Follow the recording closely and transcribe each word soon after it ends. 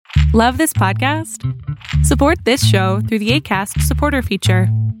Love this podcast? Support this show through the Acast supporter feature.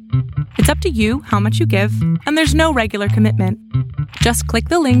 It's up to you how much you give, and there's no regular commitment. Just click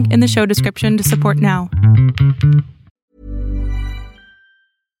the link in the show description to support now.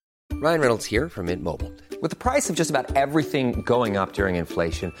 Ryan Reynolds here from Mint Mobile. With the price of just about everything going up during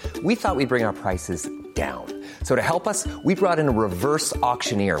inflation, we thought we'd bring our prices down. So to help us, we brought in a reverse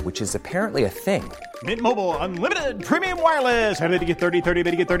auctioneer, which is apparently a thing. Mint Mobile Unlimited Premium Wireless. How to get 30, 30,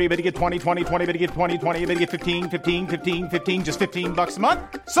 bit to get 30, bit to get 20, 20, 20, bit to get 20, 20, bit to get 15, 15, 15, 15, just $15 a month?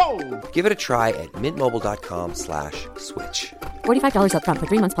 Sold! Give it a try at mintmobile.com/switch. $45 up front for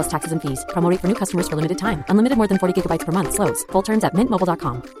 3 months plus taxes and fees. Promo rate for new customers for limited time. Unlimited more than 40 gigabytes per month. Slows full terms at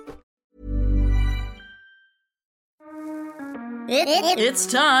mintmobile.com. It's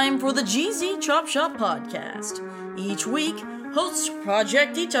time for the GZ Chop Shop podcast. Each week, hosts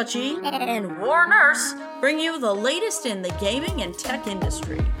Project Itachi and War Nurse bring you the latest in the gaming and tech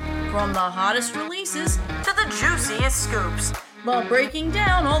industry. From the hottest releases to the juiciest scoops, while breaking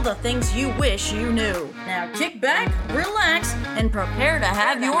down all the things you wish you knew. Now kick back, relax, and prepare to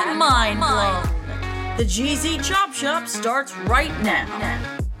have your mind blown. The GZ Chop Shop starts right now.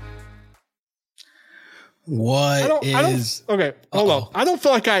 Okay, hold on. I don't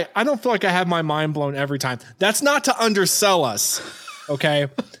feel like I have my mind blown every time. That's not to undersell us. Okay.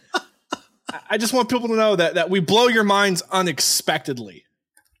 I just want people to know that we blow your minds unexpectedly.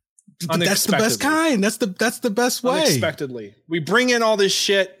 That's the best kind. That's the best way. Unexpectedly. We bring in all this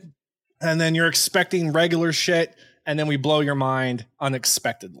shit and then you're expecting regular shit and then we blow your mind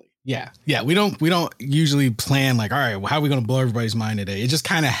unexpectedly. Yeah. We don't usually plan like, all right, well, how are we going to blow everybody's mind today? It just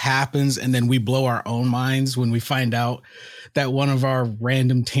kind of happens. And then we blow our own minds when we find out that one of our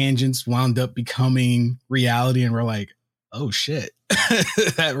random tangents wound up becoming reality. And we're like, oh shit,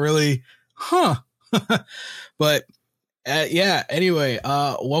 that really, But yeah, anyway,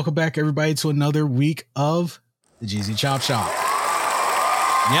 welcome back everybody to another week of the GZ Chop Shop.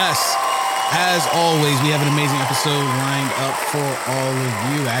 Yes. As always, we have an amazing episode lined up for all of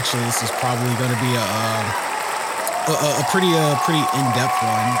you. Actually, this is probably going to be a pretty in-depth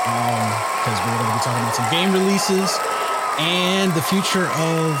one because we're going to be talking about some game releases and the future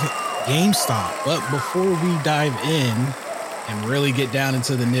of GameStop. But before we dive in and really get down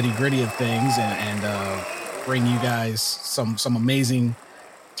into the nitty-gritty of things and bring you guys some amazing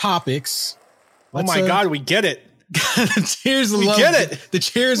topics. Oh my God, we get it. The cheers, we get it. The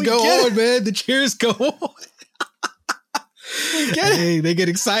cheers go on, man. The cheers go on. We get it. They get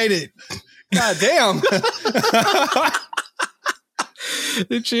excited. God damn.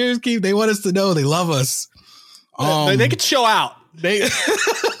 The cheers they want us to know they love us. They could chill out.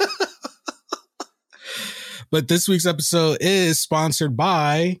 But this week's episode is sponsored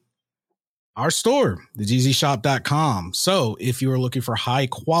by our store, thegzshop.com. So if you are looking for high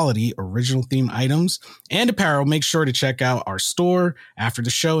quality original theme items and apparel, make sure to check out our store after the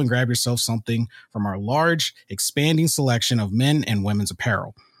show and grab yourself something from our large, expanding selection of men and women's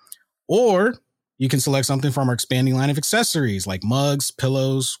apparel. Or you can select something from our expanding line of accessories like mugs,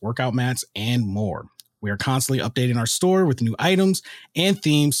 pillows, workout mats, and more. We are constantly updating our store with new items and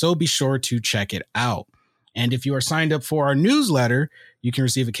themes, so be sure to check it out. And if you are signed up for our newsletter, you can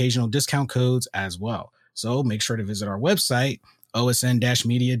receive occasional discount codes as well. So make sure to visit our website,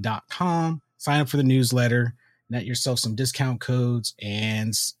 osn-media.com, sign up for the newsletter, net yourself some discount codes,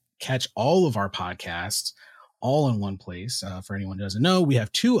 and catch all of our podcasts all in one place. For anyone who doesn't know, we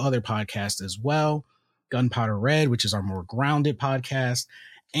have 2 other podcasts as well, Gunpowder Red, which is our more grounded podcast,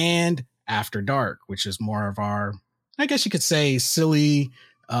 and After Dark, which is more of our, I guess you could say, silly,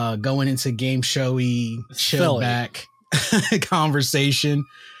 going into game showy, chill back conversation,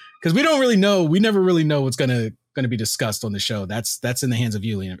 because we never really know what's gonna be discussed on the show. That's in the hands of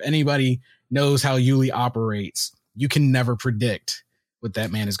Yuli. And if anybody knows how Yuli operates, you can never predict what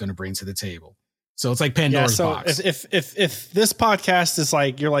that man is going to bring to the table. So it's like Pandora's box. If this podcast is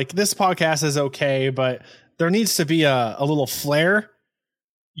like, you're like, this podcast is okay, but there needs to be a little flair.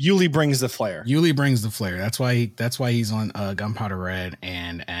 Yuli brings the flair. That's why he's on Gunpowder Red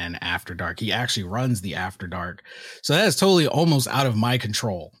and After Dark. He actually runs the After Dark. So that is totally almost out of my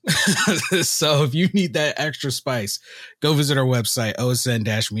control. So if you need that extra spice, go visit our website,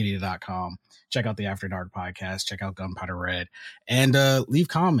 osn-media.com. Check out the After Dark podcast. Check out Gunpowder Red and leave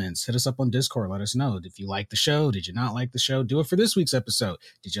comments. Hit us up on Discord. Let us know if you like the show. Did you not like the show? Do it for this week's episode.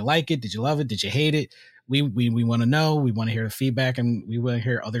 Did you like it? Did you love it? Did you hate it? We want to know. We want to hear the feedback, and we want to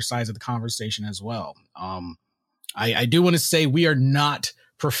hear other sides of the conversation as well. I do want to say we are not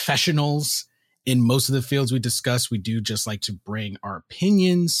professionals in most of the fields we discuss. We do just like to bring our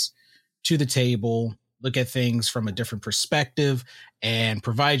opinions to the table, look at things from a different perspective and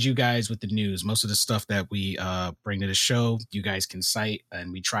provide you guys with the news. Most of the stuff that we bring to the show, you guys can cite,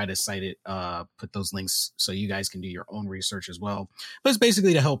 and we try to cite it, put those links so you guys can do your own research as well. But it's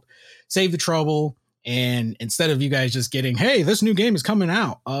basically to help save the trouble. And instead of you guys just getting, hey, this new game is coming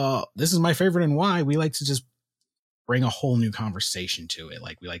out, this is my favorite and why, we like to just bring a whole new conversation to it.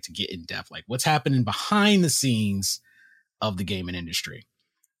 Like, we like to get in depth, like what's happening behind the scenes of the gaming industry.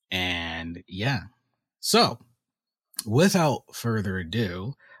 And yeah, so without further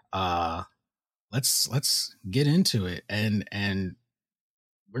ado, let's get into it. And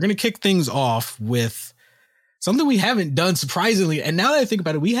we're going to kick things off with something we haven't done, surprisingly. And now that I think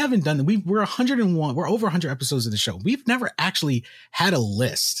about it, we haven't done, we're 101, we're over 100 episodes of the show. We've never actually had a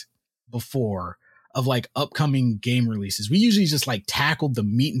list before of like upcoming game releases. We usually just like tackled the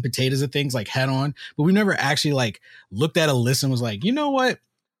meat and potatoes of things like head on, but we never actually like looked at a list and was like, you know what?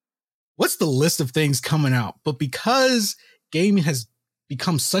 What's the list of things coming out? But because gaming has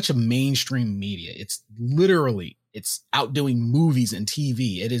become such a mainstream media, it's outdoing movies and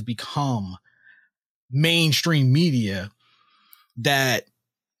TV. It has become mainstream media that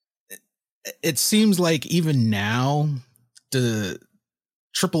it seems like even now the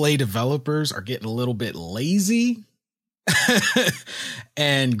AAA developers are getting a little bit lazy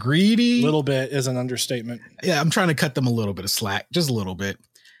and greedy. A little bit is an understatement. Yeah, I'm trying to cut them a little bit of slack, just a little bit.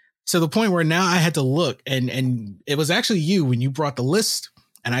 To the point where now I had to look, and it was actually you when you brought the list,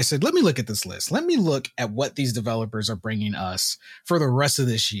 and I said, let me look at this list. Let me look at what these developers are bringing us for the rest of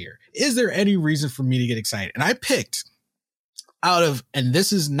this year. Is there any reason for me to get excited? And I picked out of, and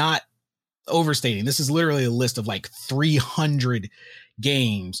this is not overstating, this is literally a list of like 300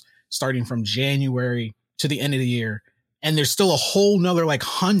 games starting from January to the end of the year. And there's still a whole nother like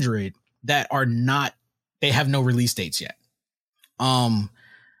 100 that are not, they have no release dates yet.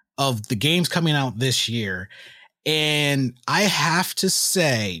 Of the games coming out this year. And I have to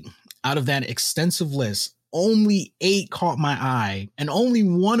say, out of that extensive list, only 8 caught my eye. And only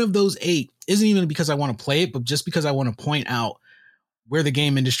one of those 8 isn't even because I want to play it, but just because I want to point out where the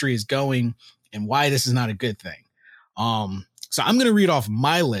game industry is going and why this is not a good thing. So I'm going to read off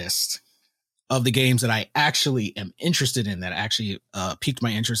my list of the games that I actually am interested in, that actually piqued my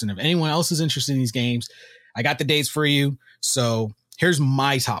interest. And if anyone else is interested in these games, I got the dates for you. So here's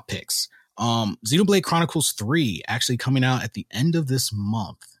my top picks. Xenoblade Chronicles 3 actually coming out at the end of this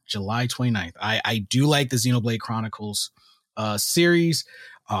month, July 29th. I do like the Xenoblade Chronicles series.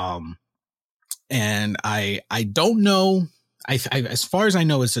 And I don't know. I as far as I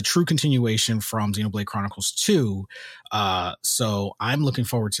know, it's a true continuation from Xenoblade Chronicles 2. So I'm looking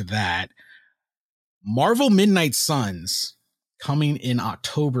forward to that. Marvel Midnight Suns coming in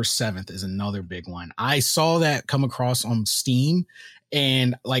October 7th is another big one. I saw that come across on Steam.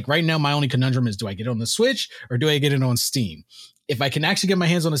 And like right now, my only conundrum is, do I get it on the Switch or do I get it on Steam? If I can actually get my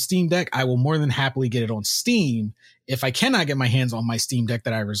hands on a Steam Deck, I will more than happily get it on Steam. If I cannot get my hands on my Steam Deck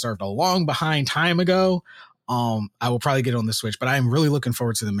that I reserved a long behind time ago, I will probably get it on the Switch, but I'm really looking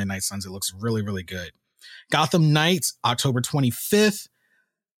forward to the Midnight Suns. It looks really, really good. Gotham Knights, October 25th,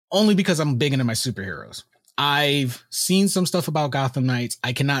 only because I'm big into my superheroes. I've seen some stuff about Gotham Knights.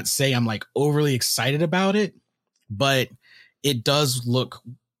 I cannot say I'm like overly excited about it, but it does look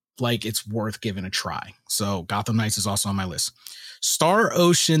like it's worth giving a try. So Gotham Knights is also on my list. Star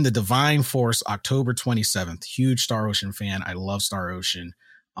Ocean, The Divine Force, October 27th. Huge Star Ocean fan. I love Star Ocean.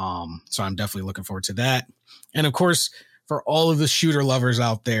 So I'm definitely looking forward to that. And of course, for all of the shooter lovers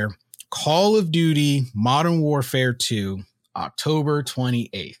out there, Call of Duty Modern Warfare 2, October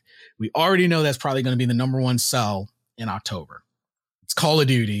 28th. We already know that's probably going to be the number one sell in October. It's Call of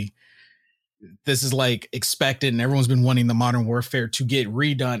Duty. This is like expected, and everyone's been wanting the Modern Warfare to get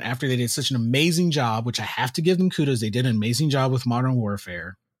redone after they did such an amazing job, which I have to give them kudos. They did an amazing job with Modern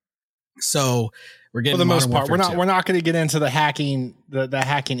Warfare. So we're getting, for the most part, we're not going to get into the hacking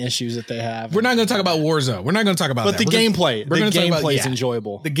issues that they have. We're not going to talk about Warzone. We're not going to talk about that. But the gameplay is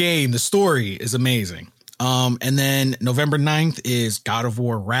enjoyable. The game, the story is amazing. And then November 9th is God of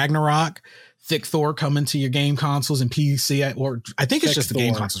War Ragnarok. Thick Thor coming to your game consoles and PC, or I think it's just the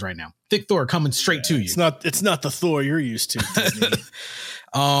game consoles right now. Thick Thor coming straight to you. It's not the Thor you're used to.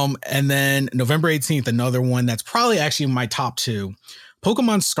 And then November 18th, another one that's probably actually my top 2,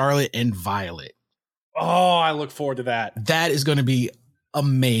 Pokemon Scarlet and Violet. Oh, I look forward to that. That is going to be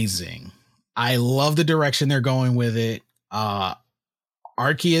amazing. I love the direction they're going with it.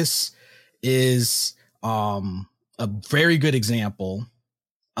 Arceus is a very good example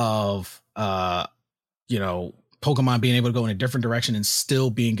of Pokemon being able to go in a different direction and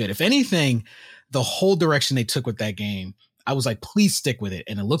still being good. If anything, the whole direction they took with that game, I was like, please stick with it.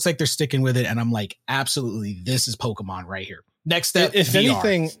 And it looks like they're sticking with it. And I'm like, absolutely, this is Pokemon right here. Next step, if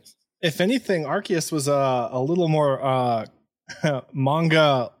VR. anything, Arceus was a little more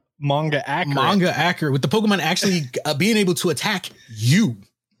manga accurate. Manga accurate with the Pokemon actually being able to attack you.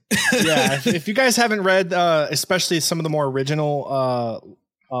 Yeah, if you guys haven't read, especially some of the more original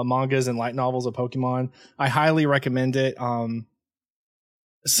mangas and light novels of Pokemon, I highly recommend it.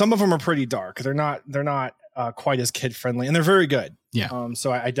 Some of them are pretty dark. They're not quite as kid friendly, and they're very good. Yeah.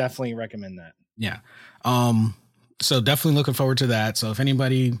 So I definitely recommend that. Yeah. So definitely looking forward to that. So if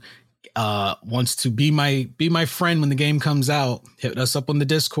anybody wants to be my friend when the game comes out, hit us up on the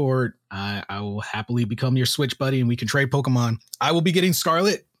Discord. I will happily become your Switch buddy and we can trade Pokemon. I will be getting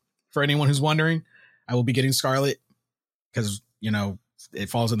Scarlet. For anyone who's wondering, I will be getting Scarlet because, it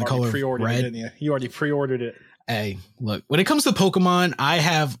falls in the color of red. Didn't you? You already pre-ordered it. Hey, look, when it comes to Pokemon, I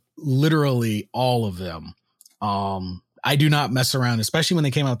have literally all of them. I do not mess around, especially when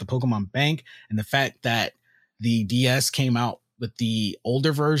they came out with the Pokemon Bank and the fact that the DS came out with the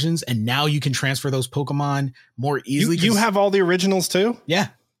older versions and now you can transfer those Pokemon more easily. You have all the originals too? Yeah.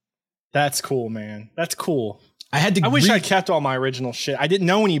 That's cool, man. That's cool. I wish I kept all my original shit. I didn't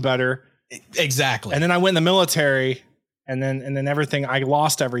know any better. Exactly. And then I went in the military and then everything, I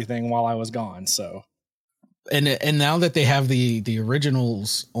lost everything while I was gone. So. And now that they have the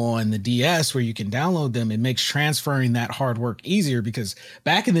originals on the DS where you can download them, it makes transferring that hard work easier because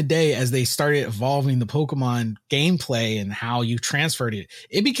back in the day, as they started evolving the Pokemon gameplay and how you transferred it,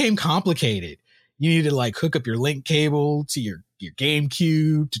 it became complicated. You needed to like hook up your link cable to your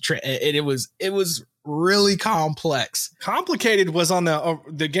GameCube and it was really complex. Complicated was on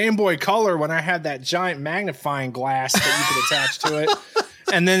the Game Boy Color when I had that giant magnifying glass that you could attach to it.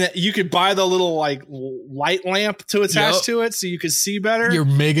 And then you could buy the little like light lamp to attach to it so you could see better. Your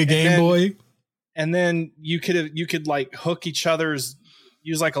Mega Game Boy. And then you could like hook each other's,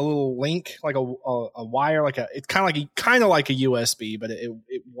 use like a little link, like a wire, it's kind of like a USB, but it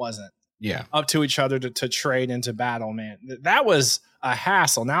wasn't. Yeah. Up to each other to trade into battle, man. That was a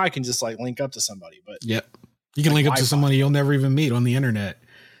hassle. Now I can just like link up to somebody, but yep. You can link up to somebody you'll never even meet on the internet.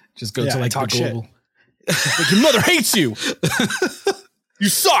 Just go to like the global. Like, your mother hates you. You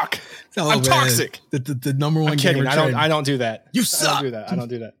suck. Oh, I'm man. toxic. The number one. I'm kidding. I don't do that. You suck. I don't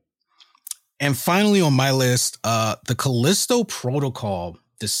do that. And finally on my list, the Callisto Protocol,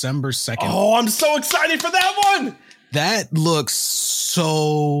 December 2nd. Oh, I'm so excited for that one. That looks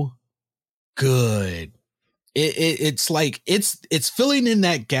so good. It's like it's filling in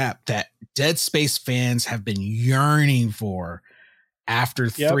that gap that Dead Space fans have been yearning for after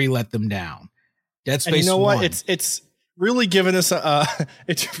 3 let them down. Dead Space. And you know 1. What? It's really giving us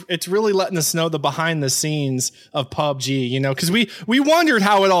it's really letting us know the behind the scenes of PUBG, because we wondered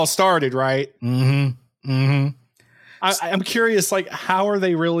how it all started, right? Mm-hmm. Mm-hmm. I'm curious, like, how are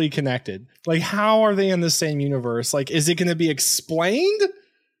they really connected? Like, how are they in the same universe? Like, is it going to be explained?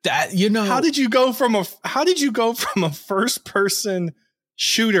 That how did you go from a first person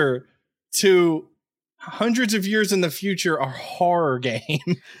shooter to hundreds of years in the future a horror game?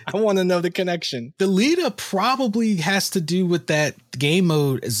 I want to know the connection. The lead up probably has to do with that game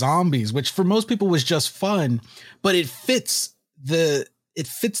mode Zombies, which for most people was just fun, but it fits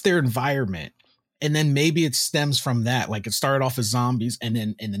their environment. And then maybe it stems from that. Like it started off as Zombies and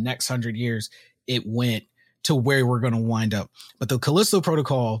then in the next 100 years, it went to where we're going to wind up. But the Callisto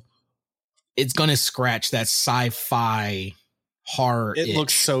Protocol, it's going to scratch that sci-fi horror. It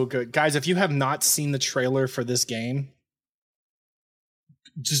looks so good. Guys, if you have not seen the trailer for this game,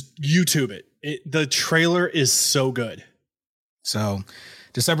 just YouTube it. The trailer is so good. So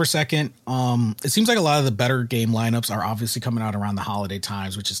December 2nd, it seems like a lot of the better game lineups are obviously coming out around the holiday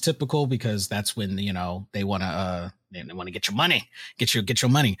times, which is typical because that's when, they want to get your money, get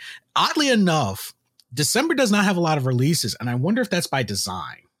your money. Oddly enough, December does not have a lot of releases. And I wonder if that's by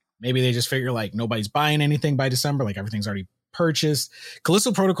design. Maybe they just figure like nobody's buying anything by December. Like everything's already purchased.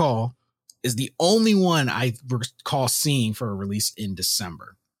 Callisto Protocol is the only one I recall seeing for a release in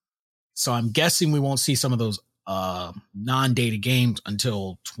December. So I'm guessing we won't see some of those non-data games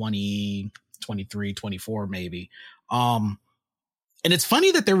until 2023, 24 maybe. And it's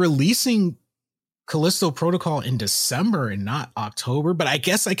funny that they're releasing Callisto Protocol in December and not October, but I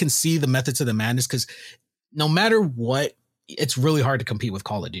guess I can see the methods of the madness because no matter what, it's really hard to compete with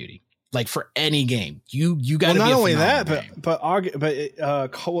Call of Duty. Like for any game, you got to not be only that, but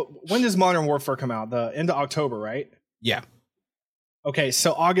when does Modern Warfare come out? The end of October, right? Yeah. Okay,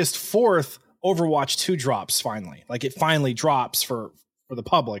 so August 4th, Overwatch 2 drops finally. Like it finally drops for the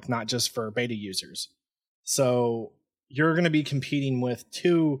public, not just for beta users. So you're going to be competing with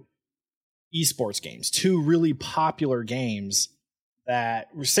two esports games, 2 really popular games that,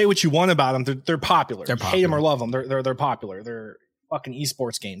 say what you want about them, they're popular. They're Hate them or love them, they're popular. They're fucking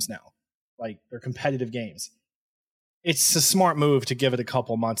esports games now. Like, they're competitive games. It's a smart move to give it a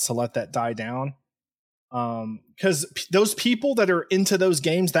couple months to let that die down. Because those people that are into those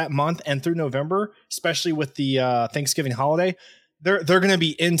games that month and through November, especially with the Thanksgiving holiday, they're going to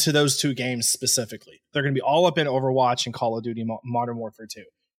be into those 2 games specifically. They're going to be all up in Overwatch and Call of Duty Modern Warfare 2.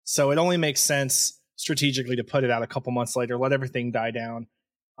 So it only makes sense strategically to put it out a couple months later, let everything die down.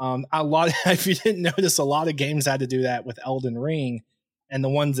 If you didn't notice, a lot of games had to do that with Elden Ring, and the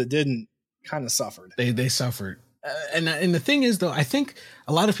ones that didn't kind of suffered. They suffered. And the thing is, though, I think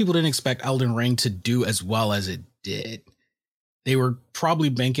a lot of people didn't expect Elden Ring to do as well as it did. They were probably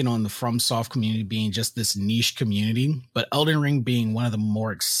banking on the FromSoft community being just this niche community, but Elden Ring being one of the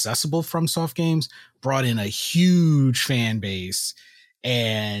more accessible FromSoft games brought in a huge fan base,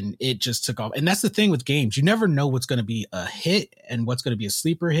 and it just took off. And that's the thing with games. You never know what's going to be a hit and what's going to be a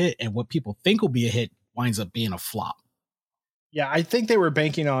sleeper hit, and what people think will be a hit winds up being a flop. Yeah, I think they were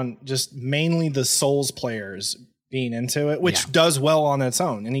banking on just mainly the Souls players being into it, which does well on its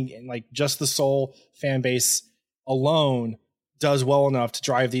own. And like, just the Soul fan base alone does well enough to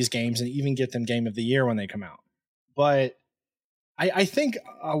drive these games and even get them Game of the Year when they come out. But I think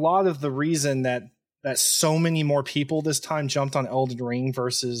a lot of the reason that so many more people this time jumped on Elden Ring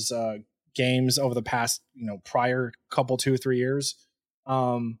versus games over the past, prior couple 2 or 3 years.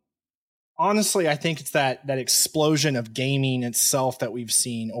 Honestly, I think it's that explosion of gaming itself that we've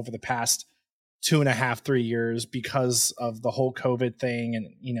seen over the past 2.5, 3 years because of the whole COVID thing.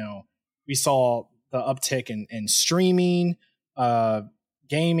 And, we saw the uptick in streaming,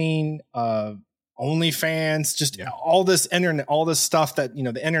 gaming, OnlyFans, just all this internet, all this stuff that,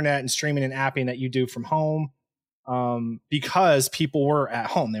 the internet and streaming and apping that you do from home, because people were at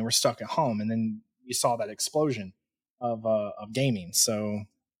home, they were stuck at home. And then you saw that explosion of gaming. So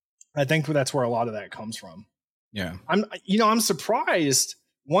I think that's where a lot of that comes from. Yeah. I'm surprised.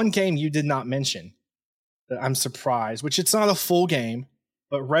 One game you did not mention that I'm surprised, which it's not a full game,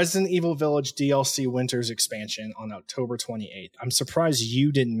 but Resident Evil Village DLC Winter's expansion on October 28th. I'm surprised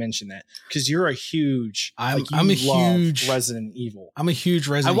you didn't mention that, because you're a huge, I'm a huge Resident Evil. I'm a huge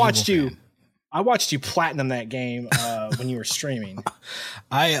Resident Evil fan. I watched you platinum that game when you were streaming.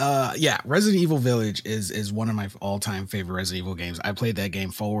 Resident Evil Village is one of my all-time favorite Resident Evil games. I played that game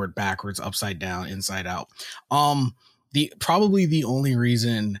forward, backwards, upside down, inside out. Probably the only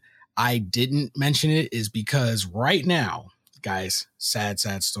reason I didn't mention it is because right now, guys, sad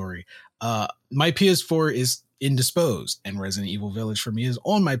story. My PS4 is indisposed, and Resident Evil Village for me is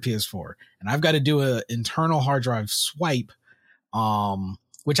on my PS4, and I've got to do an internal hard drive swipe,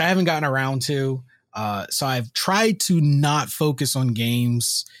 which I haven't gotten around to. So I've tried to not focus on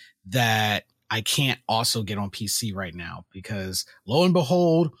games that I can't also get on PC right now, because lo and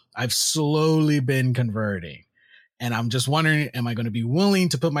behold, I've slowly been converting. And I'm just wondering, am I going to be willing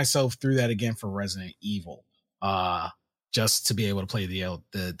to put myself through that again for Resident Evil? Just to be able to play the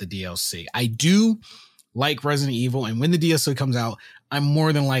DLC. I do like Resident Evil, and when the DLC comes out, I'm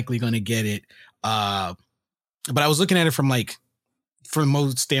more than likely going to get it. But I was looking at it from the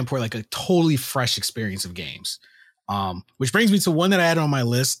most standpoint, like a totally fresh experience of games. Which brings me to one that I had on my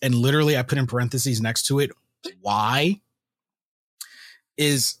list, and literally I put in parentheses next to it. Why?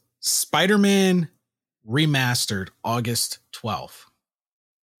 Is Spider-Man Remastered August 12th.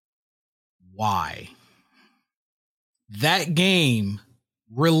 Why? That game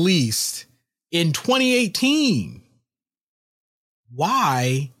released in 2018.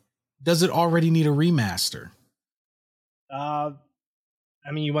 Why does it already need a remaster?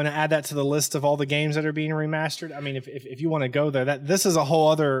 You want to add that to the list of all the games that are being remastered? If you want to go there, this is a whole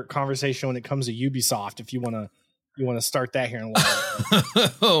other conversation when it comes to Ubisoft. If you want to start that here in a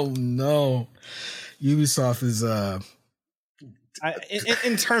while. Oh no. Ubisoft is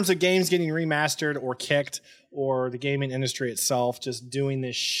in terms of games getting remastered or kicked, or the gaming industry itself just doing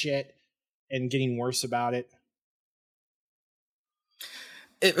this shit and getting worse about it.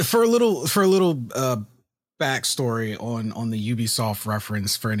 For a little backstory on the Ubisoft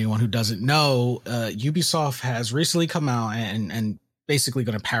reference, for anyone who doesn't know, Ubisoft has recently come out and basically,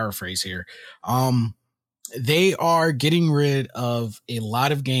 going to paraphrase here. They are getting rid of a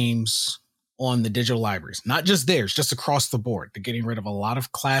lot of games on the digital libraries, not just theirs, just across the board. They're getting rid of a lot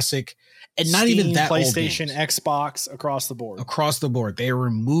of classic, and not Steam, even that PlayStation, Xbox, across the board. Across the board, they are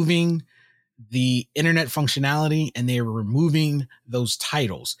removing the internet functionality, and they are removing those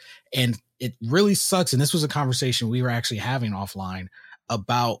titles. And it really sucks. And this was a conversation we were actually having offline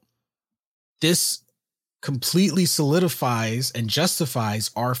about this completely solidifies and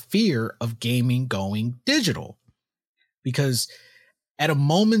justifies our fear of gaming going digital. Because at a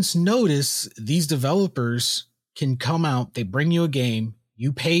moment's notice, these developers can come out, they bring you a game,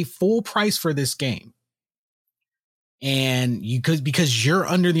 you pay full price for this game. And because you're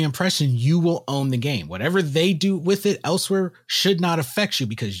under the impression you will own the game. Whatever they do with it elsewhere should not affect you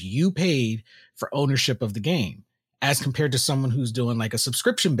because you paid for ownership of the game. As compared to someone who's doing like a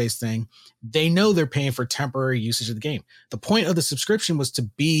subscription based thing, they know they're paying for temporary usage of the game. The point of the subscription was to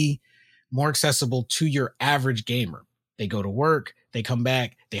be more accessible to your average gamer. They go to work, they come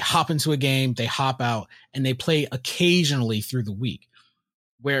back, they hop into a game, they hop out, and they play occasionally through the week.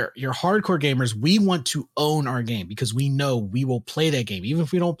 Where your hardcore gamers, we want to own our game because we know we will play that game. Even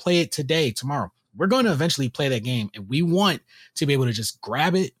if we don't play it today, tomorrow, we're going to eventually play that game. And we want to be able to just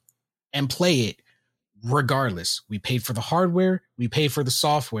grab it and play it regardless. We paid for the hardware. We paid for the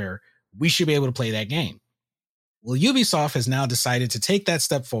software. We should be able to play that game. Well, Ubisoft has now decided to take that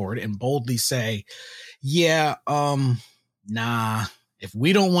step forward and boldly say, yeah, nah, if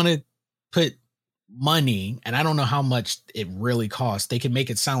we don't want to put money, and I don't know how much it really costs. They can make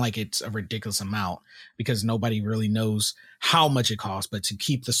it sound like it's a ridiculous amount because nobody really knows how much it costs, but to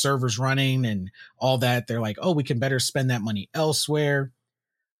keep the servers running and all that, they're like, oh, we can better spend that money elsewhere.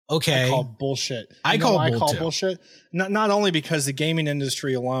 Okay. I call bullshit. I call bullshit. Not only because the gaming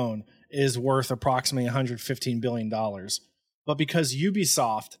industry alone is worth approximately $115 billion, but because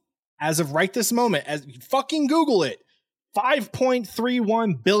Ubisoft, as of right this moment, as fucking Google it,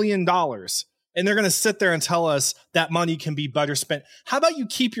 $5.31 billion. And they're going to sit there and tell us that money can be better spent. How about you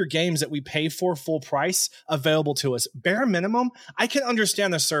keep your games that we pay for full price available to us? Bare minimum, I can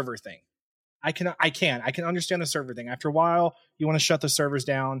understand the server thing. I can understand the server thing. After a while, you want to shut the servers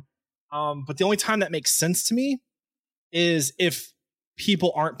down. But the only time that makes sense to me is if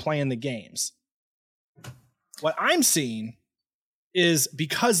people aren't playing the games. What I'm seeing is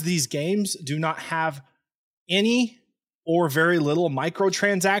because these games do not have any or very little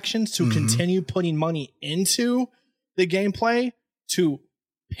microtransactions to continue putting money into the gameplay to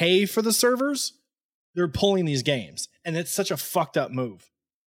pay for the servers, they're pulling these games. And it's such a fucked up move.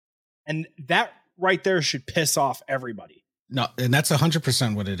 And that right there should piss off everybody. No, and that's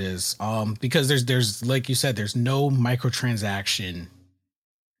 100% what it is. Because there's like you said, there's no microtransaction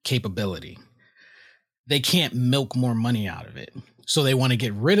capability. They can't milk more money out of it. So they want to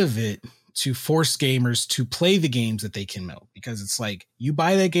get rid of it to force gamers to play the games that they can milk, because it's like you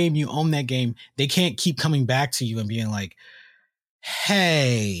buy that game, you own that game. They can't keep coming back to you and being like,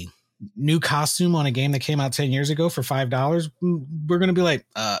 hey, new costume on a game that came out 10 years ago for $5. We're going to be like,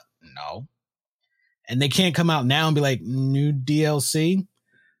 no. And they can't come out now and be like, new DLC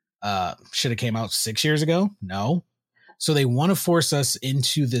should have came out 6 years ago. No. So they want to force us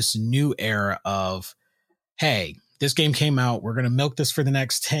into this new era of, hey, this game came out. We're going to milk this for the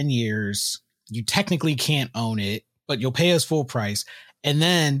next 10 years. You technically can't own it, but you'll pay us full price and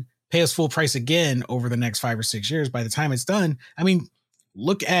then pay us full price again over the next 5 or 6 years. By the time it's done, I mean,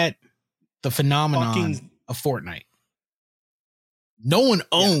 look at the phenomenon of Fortnite. No one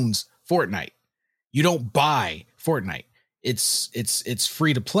owns Fortnite. You don't buy Fortnite. It's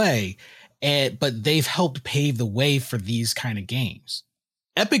free to play, but they've helped pave the way for these kind of games.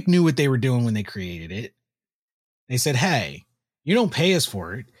 Epic knew what they were doing when they created it. They said, hey, you don't pay us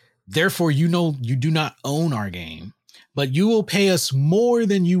for it. Therefore, you know, you do not own our game, but you will pay us more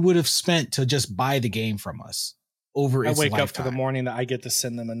than you would have spent to just buy the game from us over its lifetime. I wake up to the morning that I get to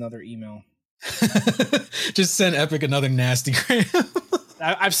send them another email. Just send Epic another nasty gram.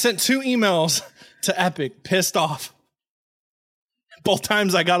 I've sent 2 emails to Epic, pissed off. Both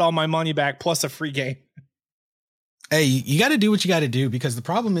times I got all my money back plus a free game. Hey, you got to do what you got to do, because the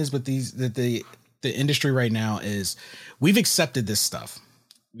problem is with the industry right now is we've accepted this stuff.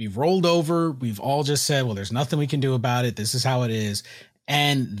 We've rolled over. We've all just said, well, there's nothing we can do about it. This is how it is.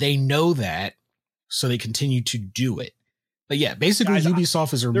 And they know that, so they continue to do it. But yeah, basically guys,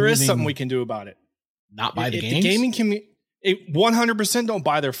 Ubisoft is there is something we can do about it. Not buy the games. The gaming community, 100% don't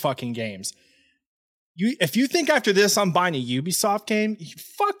buy their fucking games. If you think after this I'm buying a Ubisoft game,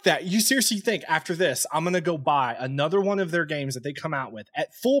 fuck that. You seriously think after this I'm going to go buy another one of their games that they come out with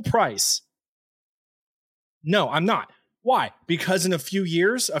at full price? No, I'm not. Why? Because in a few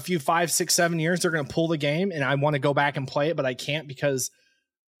years, 5, 6, 7 years, they're going to pull the game and I want to go back and play it, but I can't because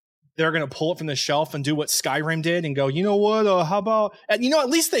they're going to pull it from the shelf and do what Skyrim did and go, you know what? How about, at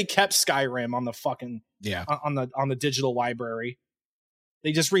least they kept Skyrim on the fucking, on the digital library.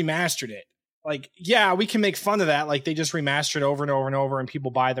 They just remastered it. like, yeah, we can make fun of that. Like, they just remastered over and over and over, and people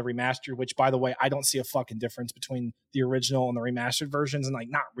buy the remastered, which, by the way, I don't see a fucking difference between the original and the remastered versions. And, like,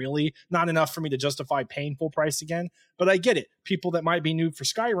 not really. Not enough for me to justify paying full price again. But I get it. People that might be new for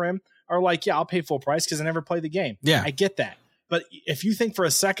Skyrim are like, yeah, I'll pay full price because I never played the game. Yeah. I get that. But if you think for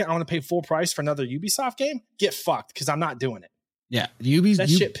a second I want to pay full price for another Ubisoft game, get fucked, because I'm not doing it. Yeah.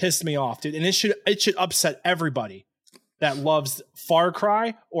 Shit pissed me off, dude. And it should upset everybody that loves Far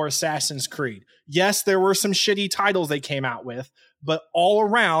Cry or Assassin's Creed. Yes, there were some shitty titles they came out with, but all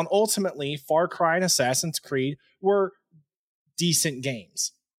around, ultimately, Far Cry and Assassin's Creed were decent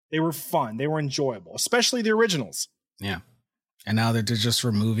games. They were fun. They were enjoyable, especially the originals. Yeah. And now they're just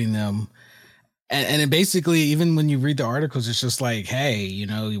removing them. And it basically, even when you read the articles, it's just like, hey, you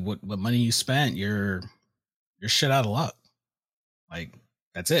know, what money you spent, you're shit out of luck. Like,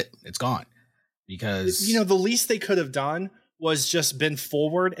 that's it. It's gone. Because, you know, the least they could have done was just been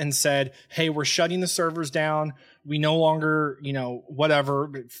forward and said, hey, we're shutting the servers down. We no longer, you know,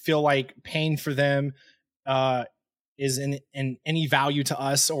 whatever, feel like paying for them is in any value to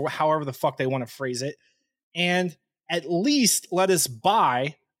us, or however the fuck they want to phrase it. And at least let us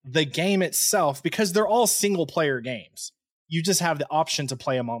buy the game itself, because they're all single player games. You just have the option to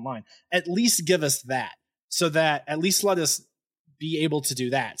play them online. At least give us that, so that at least let us be able to do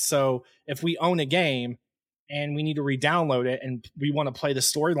that. So if we own a game and we need to re-download it and we want to play the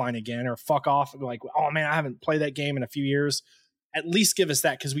storyline again, or fuck off, like, oh man, I haven't played that game in a few years, at least give us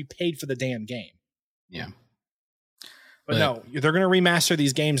that, because we paid for the damn game. Yeah. But no, they're going to remaster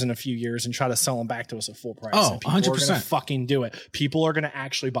these games in a few years and try to sell them back to us at full price. Oh, 100%. People are going to fucking do it. People are going to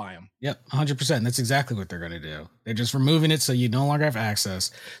actually buy them. Yep, 100%. That's exactly what they're going to do. They're just removing it so you no longer have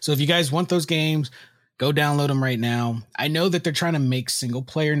access. So if you guys want those games, go download them right now. I know that they're trying to make single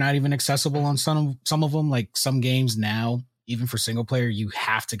player not even accessible on some of them. Like some games now, even for single player, you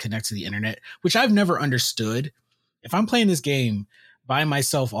have to connect to the internet, which I've never understood. If I'm playing this game by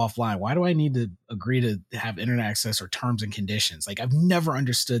myself offline, why do I need to agree to have internet access or terms and conditions? Like, I've never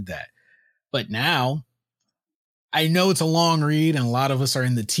understood that. But now I know it's a long read and a lot of us are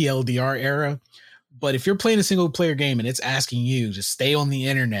in the TLDR era. But if you're playing a single player game and it's asking you to stay on the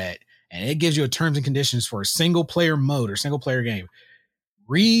internet, and it gives you a terms and conditions for a single player mode or single player game,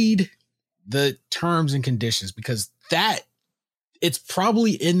 read the terms and conditions, because it's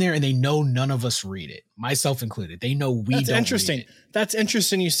probably in there and they know none of us read it, myself included. They know we don't. That's interesting. Read it. That's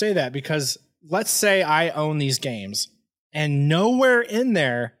interesting you say that, because let's say I own these games and nowhere in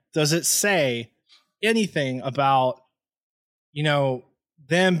there does it say anything about, you know,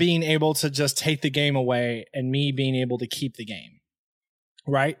 them being able to just take the game away and me being able to keep the game.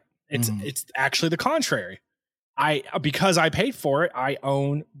 Right? It's actually the contrary. Because I paid for it, I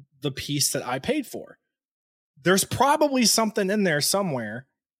own the piece that I paid for. There's probably something in there somewhere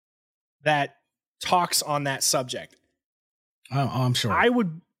that talks on that subject. Oh, I'm sure.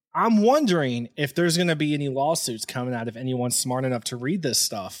 I'm wondering if there's going to be any lawsuits coming out, if anyone's smart enough to read this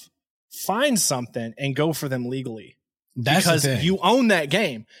stuff, find something and go for them legally. That's because you own that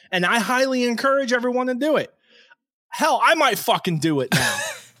game, and I highly encourage everyone to do it. Hell, I might fucking do it now.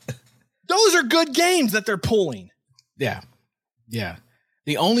 Those are good games that they're pulling. Yeah. Yeah.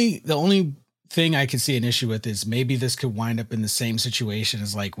 The only thing I can see an issue with is maybe this could wind up in the same situation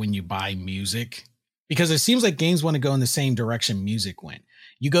as like when you buy music, because it seems like games want to go in the same direction music went.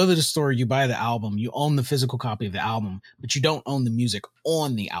 You go to the store, you buy the album, you own the physical copy of the album, but you don't own the music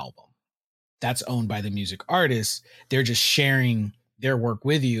on the album. That's owned by the music artist. They're just sharing their work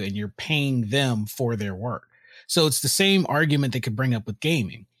with you and you're paying them for their work. So it's the same argument they could bring up with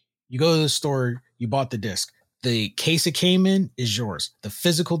gaming. You go to the store, you bought the disc. The case it came in is yours. The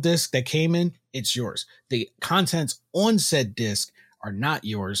physical disc that came in, it's yours. The contents on said disc are not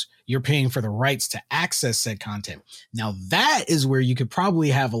yours. You're paying for the rights to access said content. Now that is where you could probably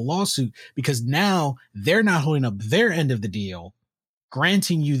have a lawsuit, because now they're not holding up their end of the deal,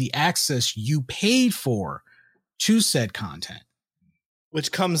 granting you the access you paid for to said content.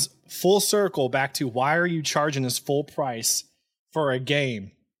 Which comes full circle back to, why are you charging us full price for a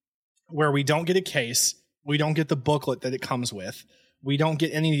game where we don't get a case, we don't get the booklet that it comes with, we don't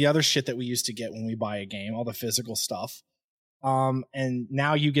get any of the other shit that we used to get when we buy a game, all the physical stuff. And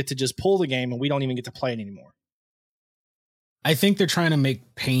now you get to just pull the game and we don't even get to play it anymore. I think they're trying to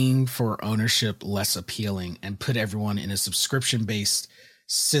make paying for ownership less appealing and put everyone in a subscription-based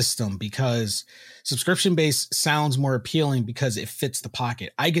system, because subscription-based sounds more appealing because it fits the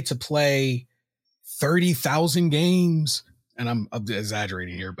pocket. I get to play 30,000 games, and I'm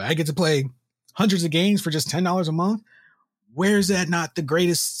exaggerating here, but I get to play hundreds of games for just $10 a month. Where's that not the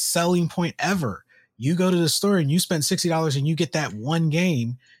greatest selling point ever? You go to the store and you spend $60 and you get that one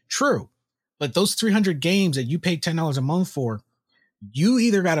game. True. But those 300 games that you pay $10 a month for, you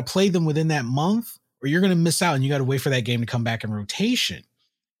either got to play them within that month or you're going to miss out and you got to wait for that game to come back in rotation.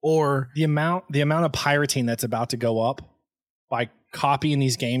 Or the amount of pirating that's about to go up by copying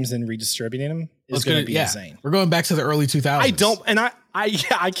these games and redistributing them is going to be insane. We're going back to the early 2000s.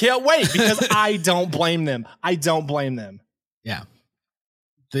 I can't wait because I don't blame them. Yeah.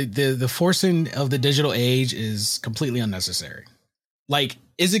 The forcing of the digital age is completely unnecessary. Like,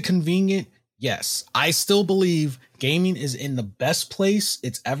 is it convenient? Yes. I still believe gaming is in the best place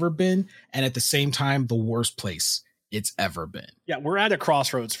it's ever been, and at the same time, the worst place it's ever been. Yeah, we're at a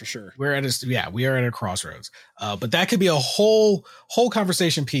crossroads for sure. We are at a crossroads. But that could be a whole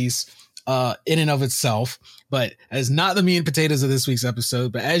conversation piece in and of itself. But as not the meat and potatoes of this week's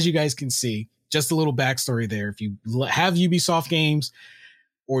episode. But as you guys can see, just a little backstory there. If you have Ubisoft games,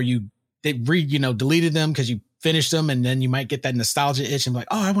 or deleted them because you finished them, and then you might get that nostalgia itch and be like,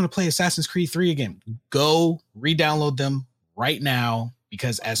 oh, I want to play Assassin's Creed 3 again. Go re-download them right now,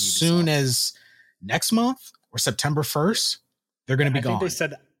 because as soon as next month or September 1st, they're going to be gone.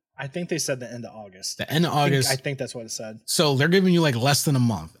 I think they said the end of August. The end of August. I think that's what it said. So they're giving you like less than a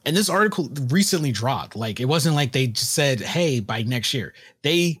month. And this article recently dropped. Like, it wasn't like they just said, hey, by next year.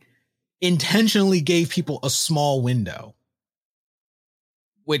 They intentionally gave people a small window,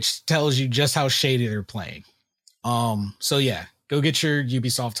 which tells you just how shady they're playing. So yeah, go get your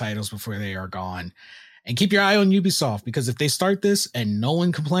Ubisoft titles before they are gone, and keep your eye on Ubisoft, because if they start this and no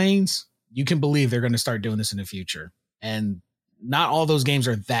one complains, you can believe they're going to start doing this in the future. And not all those games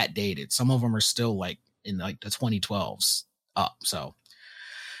are that dated. Some of them are still like in like the 2012s up. So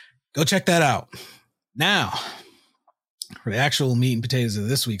go check that out. Now for the actual meat and potatoes of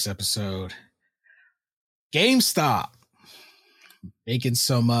this week's episode, GameStop making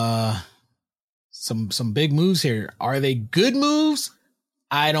some big moves here. Are they good moves?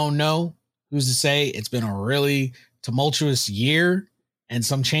 I don't know. Who's to say? It's been a really tumultuous year and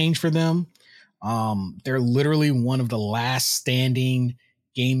some change for them. They're literally one of the last standing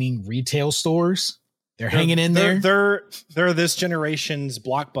gaming retail stores. They're hanging in there. They're this generation's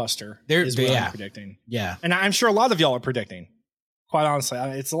Blockbuster. I'm predicting. Yeah. And I'm sure a lot of y'all are predicting. Quite honestly,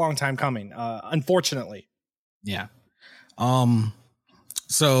 it's a long time coming. Unfortunately. Yeah.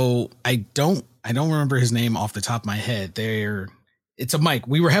 So I don't remember his name off the top of my head. It's a Mike.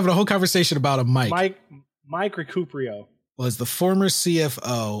 We were having a whole conversation about a Mike. Mike Recupero was the former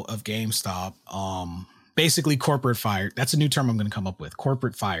CFO of GameStop. Basically corporate fired. That's a new term I'm going to come up with.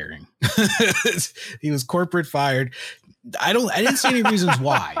 Corporate firing. He was corporate fired. I didn't see any reasons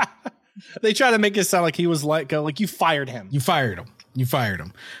why. They try to make it sound like he was let go. Like you fired him. You fired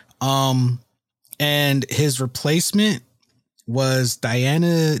him. And his replacement was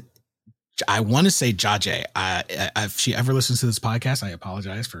Diana, I want to say Jaje. If she ever listens to this podcast, I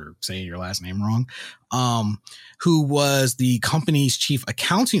apologize for saying your last name wrong. Who was the company's chief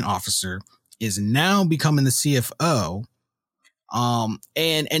accounting officer, is now becoming the CFO.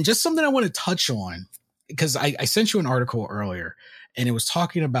 And just something I want to touch on, because I sent you an article earlier, and it was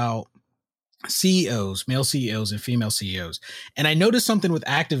talking about CEOs, male CEOs and female CEOs. And I noticed something with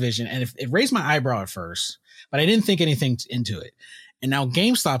Activision, and it raised my eyebrow at first, but I didn't think anything into it. And now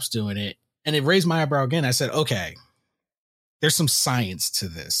GameStop's doing it, and it raised my eyebrow again. I said, okay, there's some science to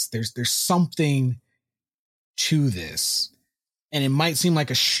this. There's something to this. And it might seem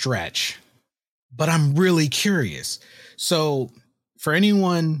like a stretch, but I'm really curious. So for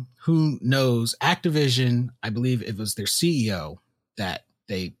anyone who knows, Activision, I believe it was their CEO that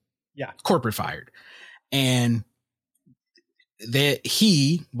they corporate fired. And that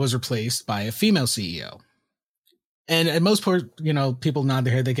he was replaced by a female CEO. And at most part, people nod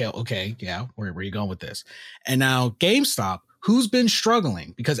their head. They go, okay, yeah, where are you going with this? And now GameStop, who's been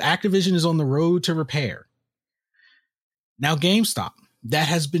struggling because Activision is on the road to repair. Now GameStop, that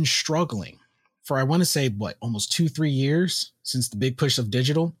has been struggling for, I want to say, almost 2-3 years since the big push of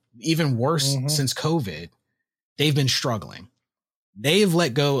digital, even worse since COVID. They've been struggling. They have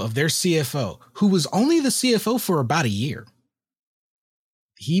let go of their CFO, who was only the CFO for about a year.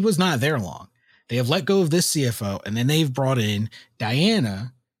 He was not there long. They have let go of this CFO, and then they've brought in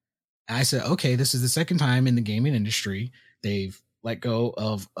Diana. And I said, okay, this is the second time in the gaming industry they've let go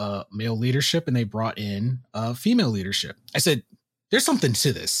of male leadership and they brought in female leadership. I said, there's something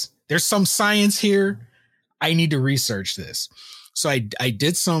to this. There's some science here. I need to research this. So I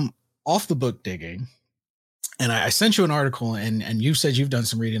did some off the book digging, and I sent you an article, and you said you've done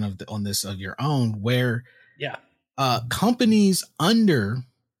some reading on this of your own, where companies under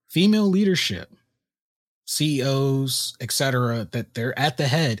female leadership, CEOs, etc., that they're at the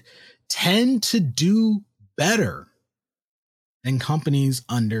head, tend to do better than companies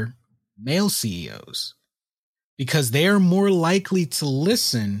under male CEOs, because they're more likely to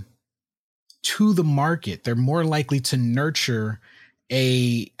listen to the market. They're more likely to nurture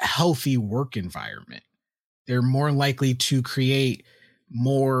a healthy work environment. They're more likely to create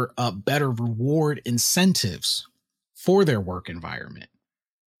more better reward incentives for their work environment,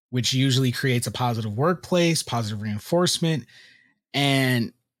 which usually creates a positive workplace, positive reinforcement,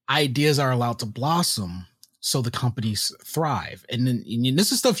 and ideas are allowed to blossom so the companies thrive. And then and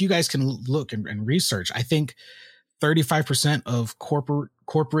this is stuff you guys can look and research. I think 35% of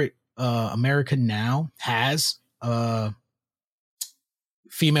corporate America now has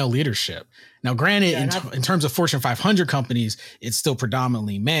female leadership. Now, granted, in terms of Fortune 500 companies, it's still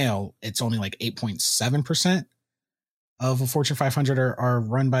predominantly male. It's only like 8.7% of a Fortune 500 are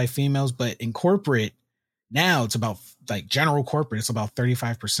run by females. But in corporate now, it's about like general corporate, it's about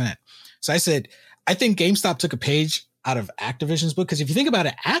 35%. So I said, I think GameStop took a page out of Activision's book, because if you think about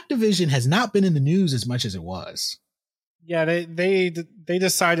it, Activision has not been in the news as much as it was. Yeah, they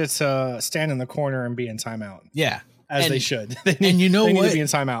decided to stand in the corner and be in timeout. Yeah. As they should. And you know what? Need to be in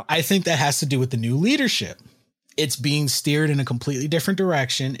timeout. I think that has to do with the new leadership. It's being steered in a completely different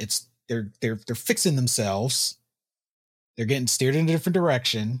direction. It's they're fixing themselves. They're getting steered in a different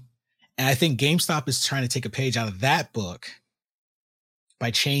direction. And I think GameStop is trying to take a page out of that book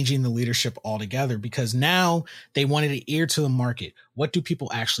by changing the leadership altogether, because now they wanted to ear to the market. What do people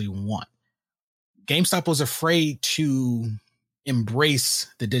actually want? GameStop was afraid to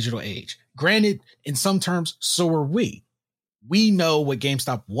embrace the digital age. Granted, in some terms, so are we. We know what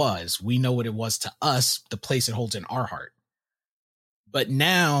GameStop was. We know what it was to us, the place it holds in our heart. But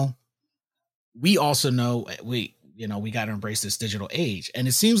now we also know we got to embrace this digital age. And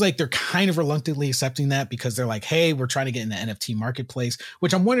it seems like they're kind of reluctantly accepting that, because they're like, hey, we're trying to get in the NFT marketplace,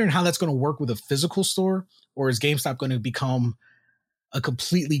 which I'm wondering how that's going to work with a physical store, or is GameStop going to become a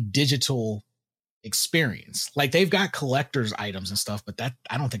completely digital experience? Like, they've got collectors items and stuff, but that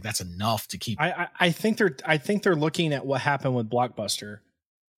I don't think that's enough to keep. I think they're looking at what happened with Blockbuster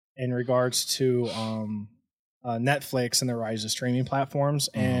in regards to Netflix and the rise of streaming platforms.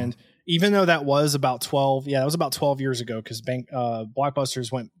 And even though that was about 12 years ago, because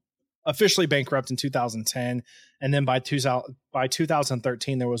Blockbusters went officially bankrupt in 2010, and then by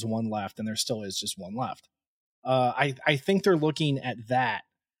 2013 there was one left, and there still is just one left. I think they're looking at that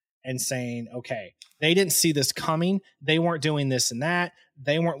and saying, okay, they didn't see this coming. They weren't doing this and that.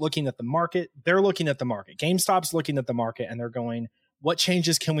 They weren't looking at the market. They're looking at the market. GameStop's looking at the market, and they're going, what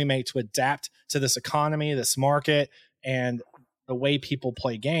changes can we make to adapt to this economy, this market, and the way people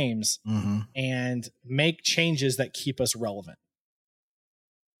play games, and make changes that keep us relevant?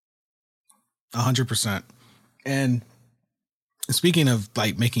 100%. And speaking of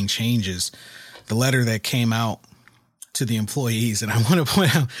like making changes, the letter that came out to the employees, and I want to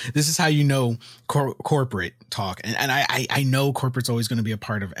point out, this is how you know corporate talk. And I know corporate's always going to be a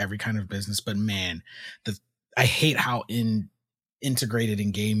part of every kind of business, but man, I hate how integrated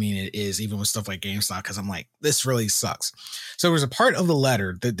in gaming it is, even with stuff like GameStop, because I'm like, this really sucks. So there was a part of the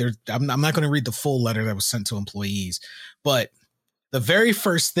letter that I'm not going to read the full letter that was sent to employees, but the very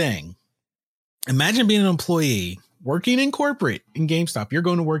first thing, imagine being an employee working in corporate in GameStop. You're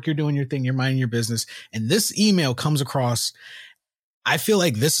going to work, you're doing your thing, you're minding your business, and this email comes across. I feel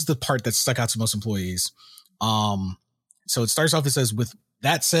like this is the part that stuck out to most employees. So it starts off, it says, with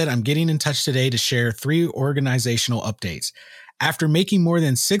that said, I'm getting in touch today to share 3 organizational updates. After making more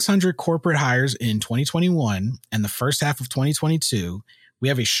than 600 corporate hires in 2021 and the first half of 2022, we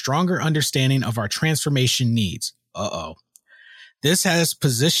have a stronger understanding of our transformation needs. This has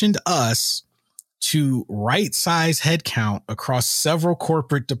positioned us to right-size headcount across several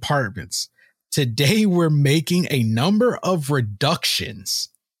corporate departments. Today, we're making a number of reductions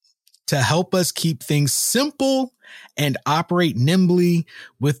to help us keep things simple and operate nimbly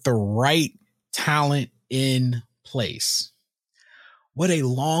with the right talent in place. What a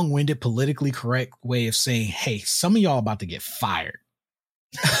long-winded, politically correct way of saying, hey, some of y'all about to get fired.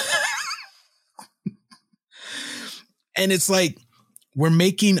 And it's like, we're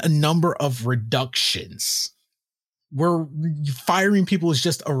making a number of reductions. We're firing people is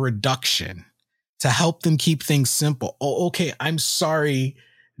just a reduction to help them keep things simple. Oh, okay. I'm sorry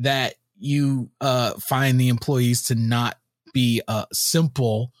that you find the employees to not be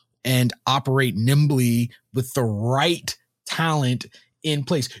simple and operate nimbly with the right talent in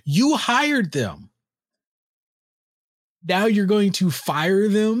place. You hired them. Now you're going to fire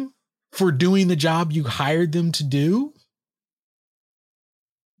them for doing the job you hired them to do?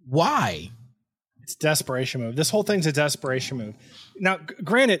 Why? It's a desperation move. This whole thing's a desperation move. Now,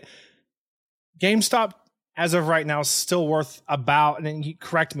 granted, GameStop as of right now, still worth about, and then you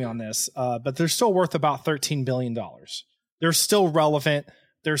correct me on this, but they're still worth about $13 billion. They're still relevant.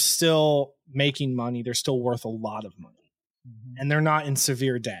 They're still making money. They're still worth a lot of money. And they're not in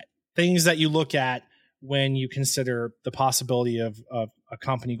severe debt. Things that you look at when you consider the possibility of a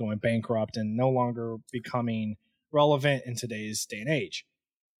company going bankrupt and no longer becoming relevant in today's day and age.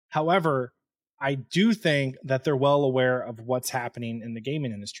 However, I do think that they're well aware of what's happening in the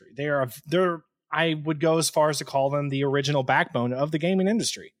gaming industry. They're I would go as far as to call them the original backbone of the gaming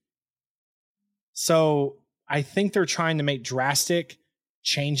industry. So I think they're trying to make drastic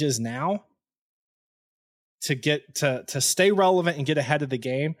changes now to get to stay relevant and get ahead of the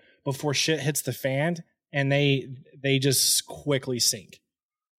game before shit hits the fan and they just quickly sink.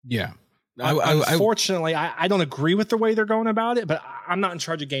 Yeah. Unfortunately, I don't agree with the way they're going about it, but I'm not in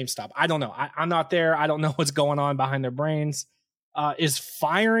charge of GameStop. I don't know. I'm not there. I don't know what's going on behind their brains. Is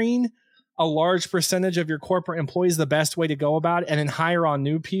firing a large percentage of your corporate employees the best way to go about it and then hire on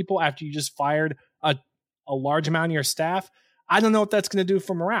new people after you just fired a large amount of your staff? I don't know what that's going to do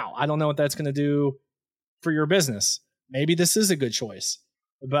for morale. I don't know what that's going to do for your business. Maybe this is a good choice,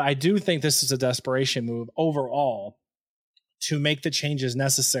 but I do think this is a desperation move overall to make the changes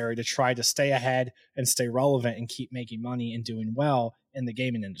necessary to try to stay ahead and stay relevant and keep making money and doing well in the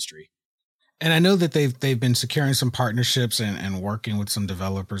gaming industry. And I know that they've been securing some partnerships and working with some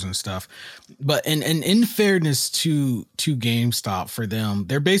developers and stuff, but and in fairness to GameStop, for them,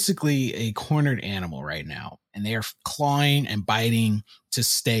 they're basically a cornered animal right now, and they are clawing and biting to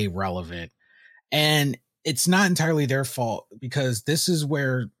stay relevant. And it's not entirely their fault, because this is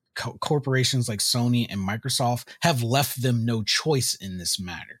where corporations like Sony and Microsoft have left them no choice in this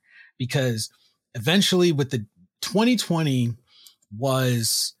matter, because eventually with the 2020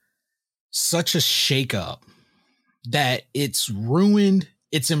 was such a shakeup that it's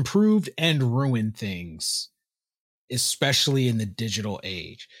improved and ruined things, especially in the digital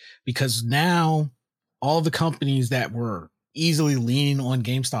age, because now all the companies that were easily leaning on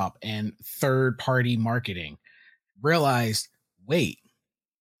GameStop and third-party marketing realized, wait,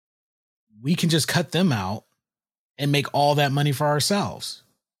 we can just cut them out and make all that money for ourselves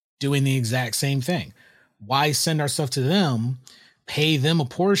doing the exact same thing. Why send our stuff to them, pay them a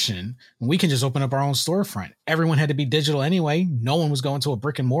portion, and we can just open up our own storefront? Everyone had to be digital anyway. No one was going to a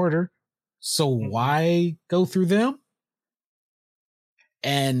brick and mortar. So why go through them?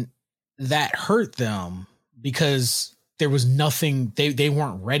 And that hurt them because there was nothing, they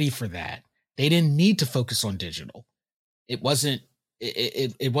weren't ready for that. They didn't need to focus on digital. It wasn't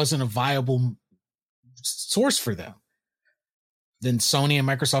a viable source for them. Then Sony and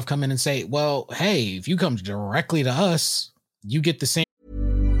Microsoft come in and say, well, hey, if you come directly to us, you get the same.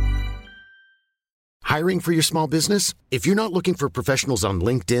 Hiring for your small business? If you're not looking for professionals on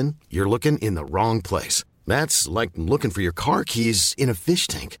LinkedIn, you're looking in the wrong place. That's like looking for your car keys in a fish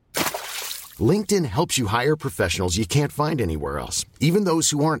tank. LinkedIn helps you hire professionals you can't find anywhere else, even those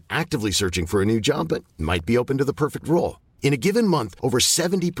who aren't actively searching for a new job but might be open to the perfect role. In a given month, over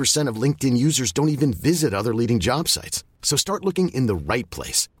 70% of LinkedIn users don't even visit other leading job sites. So start looking in the right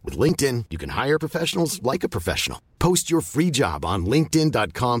place. With LinkedIn, you can hire professionals like a professional. Post your free job on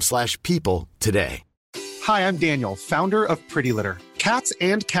linkedin.com/people today. Hi, I'm Daniel, founder of Pretty Litter. Cats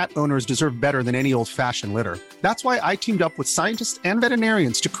and cat owners deserve better than any old-fashioned litter. That's why I teamed up with scientists and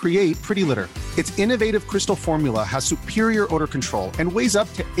veterinarians to create Pretty Litter. Its innovative crystal formula has superior odor control and weighs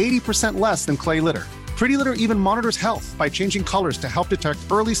up to 80% less than clay litter. Pretty Litter even monitors health by changing colors to help detect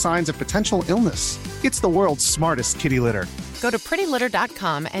early signs of potential illness. It's the world's smartest kitty litter. Go to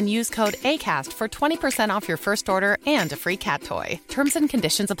prettylitter.com and use code ACAST for 20% off your first order and a free cat toy. Terms and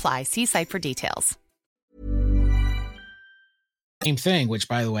conditions apply. See site for details. Same thing, which,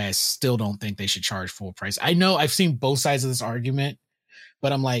 by the way, I still don't think they should charge full price. I know I've seen both sides of this argument,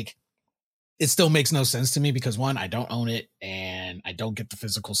 but I'm like, it still makes no sense to me because, one, I don't own it and I don't get the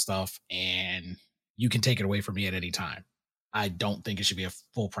physical stuff, and you can take it away from me at any time. I don't think it should be a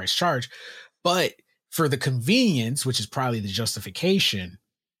full price charge, but for the convenience, which is probably the justification,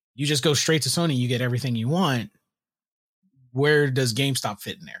 you just go straight to Sony, you get everything you want. Where does GameStop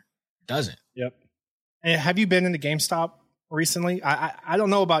fit in there? It doesn't. Yep. And have you been into GameStop recently? I don't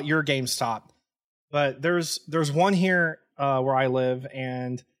know about your GameStop, but there's one here where I live,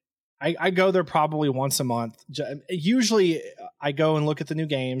 and I go there probably once a month. Usually I go and look at the new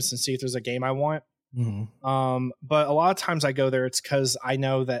games and see if there's a game I want. Mm-hmm. But a lot of times I go there, it's because I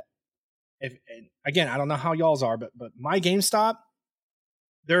know that if, again, I don't know how y'all's are, but my GameStop,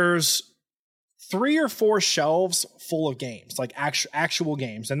 there's 3 or 4 shelves full of games, like actual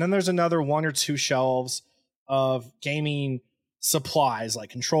games. And then there's another 1 or 2 shelves of gaming supplies like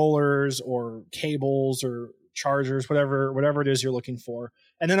controllers or cables or chargers, whatever it is you're looking for.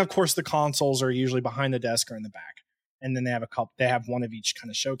 And then of course the consoles are usually behind the desk or in the back. And then they have one of each kind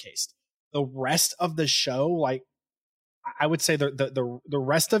of showcased. The rest of the show, like I would say the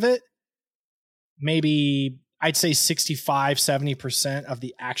rest of it, maybe I'd say 65-70% of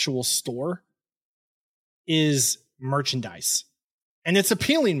the actual store is merchandise. And it's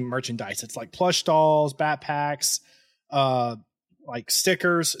appealing merchandise. It's like plush dolls, backpacks, like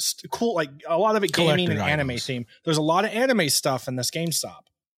stickers, cool, like a lot of it gaming and anime theme. There's a lot of anime stuff in this GameStop.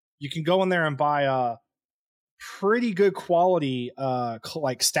 You can go in there and buy pretty good quality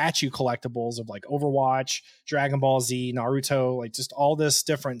like statue collectibles of like Overwatch, Dragon Ball Z, Naruto, like just all this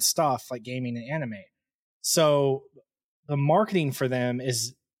different stuff like gaming and anime. So the marketing for them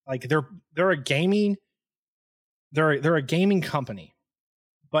is like they're a gaming company,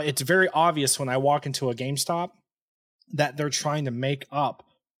 but it's very obvious when I walk into a GameStop that they're trying to make up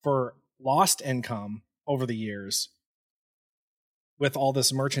for lost income over the years with all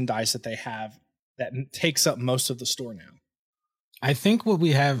this merchandise that they have that takes up most of the store now. I think what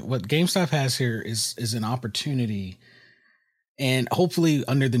GameStop has here is an opportunity, and hopefully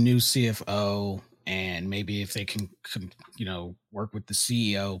under the new CFO, and maybe if they can work with the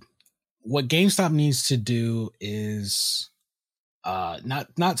CEO, what GameStop needs to do is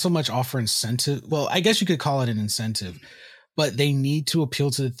not so much offer incentive. Well, I guess you could call it an incentive, but they need to appeal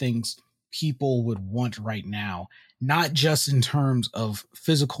to the things people would want right now, not just in terms of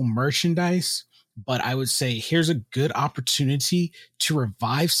physical merchandise, but I would say here's a good opportunity to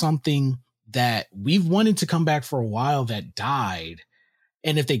revive something that we've wanted to come back for a while that died.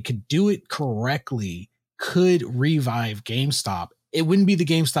 And if they could do it correctly, could revive GameStop. It wouldn't be the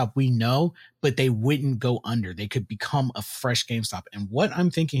GameStop we know, but they wouldn't go under. They could become a fresh GameStop. And what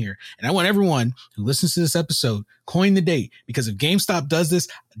I'm thinking here, and I want everyone who listens to this episode, coin the date, because if GameStop does this,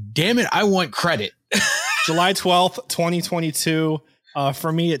 damn it, I want credit. July 12th, 2022.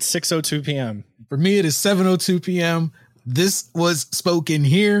 For me, it's 6:02 p.m. For me, it is 7:02 p.m. This was spoken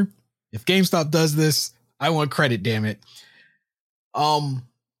here. If GameStop does this, I want credit, damn it.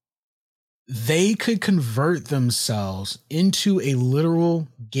 They could convert themselves into a literal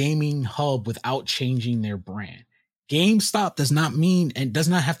gaming hub without changing their brand. GameStop does not mean, and does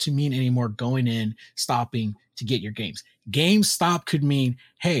not have to mean anymore, going in, stopping to get your games. GameStop could mean,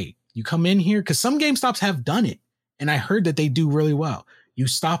 hey, you come in here, because some GameStops have done it, and I heard that they do really well. You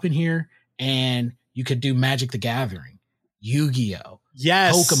stop in here and you could do Magic the Gathering, Yu-Gi-Oh,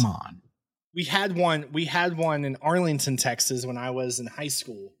 yes, Pokemon. We had one in Arlington, Texas when I was in high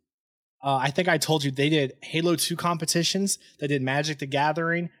school. I think I told you they did Halo 2 competitions. They did Magic the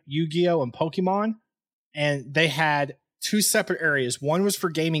Gathering, Yu-Gi-Oh, and Pokemon. And they had two separate areas. One was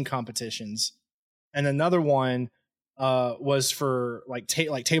for gaming competitions, and another one was for like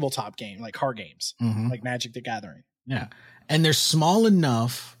tabletop game, like card games, like Magic the Gathering. Yeah. And they're small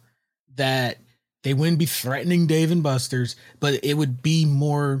enough that they wouldn't be threatening Dave and Buster's, but it would be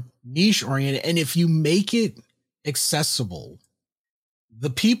more niche oriented. And if you make it accessible, the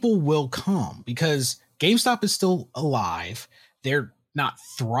people will come, because GameStop is still alive. They're not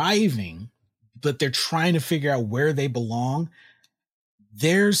thriving, but they're trying to figure out where they belong.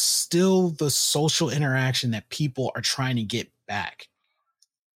 There's still the social interaction that people are trying to get back,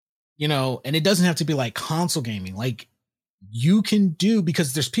 and it doesn't have to be like console gaming. Like you can do,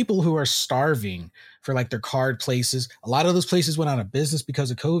 because there's people who are starving for like their card places. A lot of those places went out of business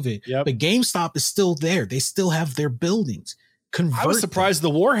because of COVID, but GameStop is still there. They still have their buildings. I was surprised the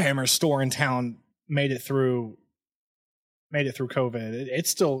Warhammer store in town made it through COVID. It's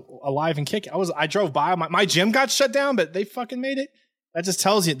still alive and kicking. I drove by, my gym got shut down, but they fucking made it. That just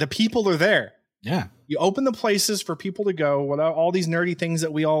tells you the people are there. Yeah. You open the places for people to go without all these nerdy things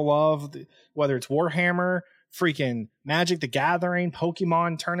that we all love, whether it's Warhammer, freaking Magic the Gathering,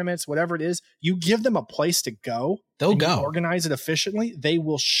 Pokemon tournaments, whatever it is. You give them a place to go. They'll go. Organize it efficiently. They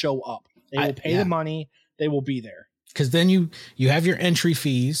will show up. They will pay the money. They will be there. Because then you have your entry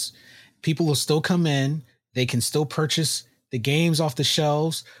fees. People will still come in. They can still purchase the games off the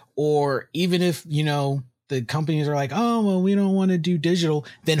shelves. Or even if, the companies are like, oh, well, we don't want to do digital,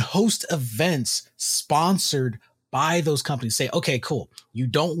 then host events sponsored by those companies. Say, okay, cool. You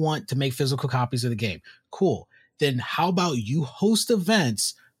don't want to make physical copies of the game. Cool. Then how about you host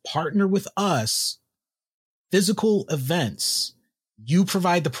events, partner with us, physical events. You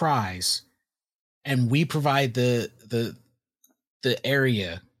provide the prize, and we provide the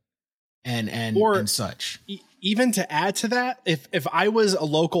area and such. Even to add to that, if I was a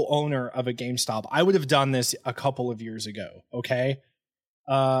local owner of a GameStop, I would have done this a couple of years ago. Okay.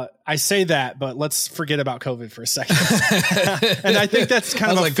 I say that, but let's forget about COVID for a second. And I think that's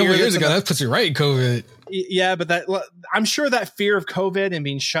kind of like a couple years ago. That puts you right in COVID. Yeah, but I'm sure that fear of COVID and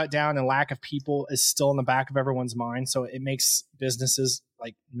being shut down and lack of people is still in the back of everyone's mind. So it makes businesses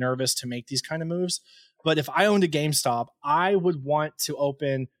like nervous to make these kind of moves. But if I owned a GameStop, I would want to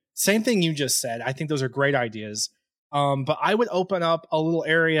open, same thing you just said. I think those are great ideas. But I would open up a little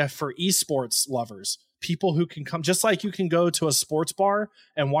area for esports lovers, people who can come, just like you can go to a sports bar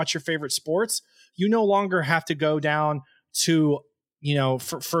and watch your favorite sports. You no longer have to go down to, you know,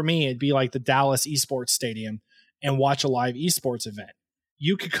 for me, it'd be like the Dallas Esports Stadium and watch a live esports event.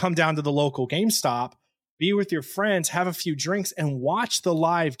 You could come down to the local GameStop, be with your friends, have a few drinks, and watch the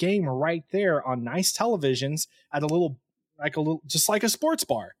live game right there on nice televisions at a little, just like a sports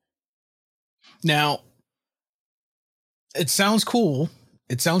bar. Now, it sounds cool.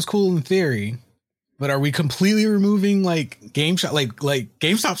 It sounds cool in theory, but are we completely removing like GameStop? Like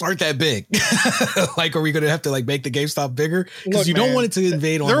GameStops aren't that big. Like, are we going to have to like make the GameStop bigger? Because you don't want it to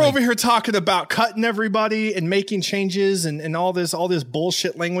invade. They're over here talking about cutting everybody and making changes and all this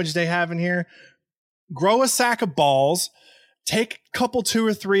bullshit language they have in here. Grow a sack of balls. Take a couple, 2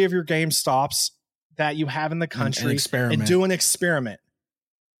 or 3 of your GameStops that you have in the country and do an experiment.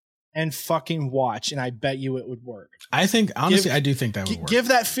 And fucking watch, and I bet you it would work. I think, honestly, I do think that would work. Give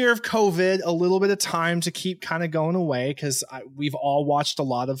that fear of COVID a little bit of time to keep kind of going away, because we've all watched a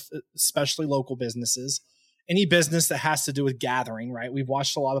lot of, especially local businesses, any business that has to do with gathering, right? We've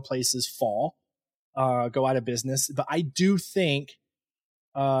watched a lot of places fall, go out of business. But I do think,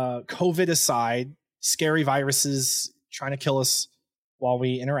 COVID aside, scary viruses trying to kill us while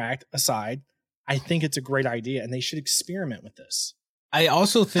we interact aside, I think it's a great idea, and they should experiment with this. I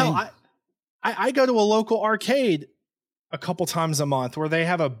also think I go to a local arcade a couple times a month where they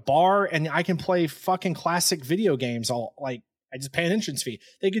have a bar and I can play fucking classic video games. I just pay an entrance fee.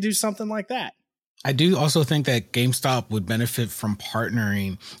 They could do something like that. I do also think that GameStop would benefit from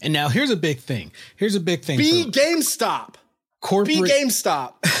partnering. And now here's a big thing. Be GameStop. Be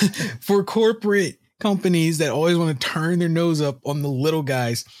GameStop. For corporate companies that always want to turn their nose up on the little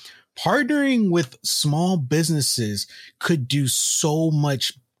guys, partnering with small businesses could do so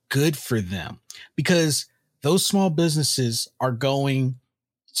much good for them, because those small businesses are going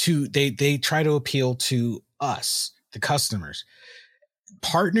to, they try to appeal to us, the customers.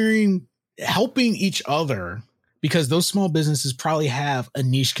 Partnering, helping each other, because those small businesses probably have a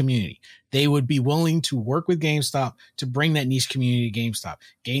niche community. They would be willing to work with GameStop to bring that niche community to GameStop.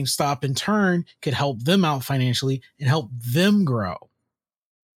 GameStop in turn could help them out financially and help them grow.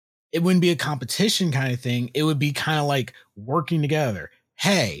 It wouldn't be a competition kind of thing. It would be kind of like working together.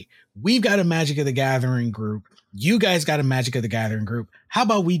 Hey, we've got a Magic of the Gathering group. You guys got a Magic of the Gathering group. How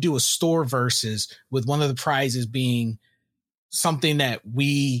about we do a store versus, with one of the prizes being something that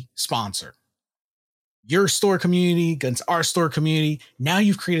we sponsor? Your store community against our store community. Now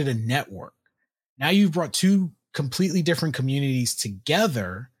you've created a network. Now you've brought 2 completely different communities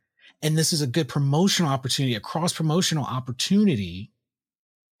together. And this is a good promotional opportunity, a cross promotional opportunity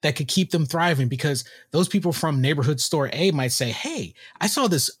that could keep them thriving, because those people from neighborhood store A might say, hey, I saw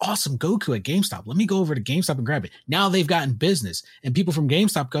this awesome Goku at GameStop. Let me go over to GameStop and grab it. Now they've gotten business, and people from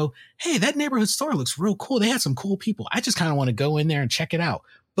GameStop go, hey, that neighborhood store looks real cool. They had some cool people. I just kind of want to go in there and check it out.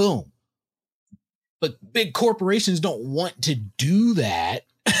 Boom. But big corporations don't want to do that.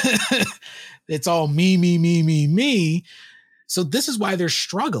 It's all me. So this is why they're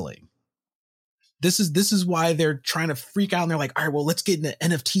struggling. This is why they're trying to freak out, and they're like, all right, well, let's get into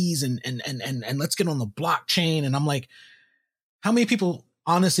NFTs and let's get on the blockchain. And I'm like, how many people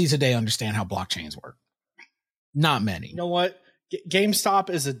honestly today understand how blockchains work? Not many. You know what? GameStop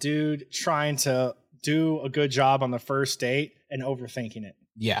is a dude trying to do a good job on the first date and overthinking it.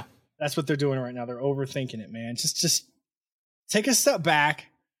 Yeah. That's what they're doing right now. They're overthinking it, man. Just take a step back.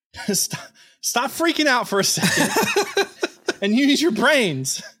 Stop freaking out for a second and use your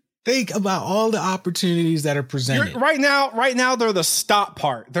brains. Think about all the opportunities that are presented. Right now, they're the stop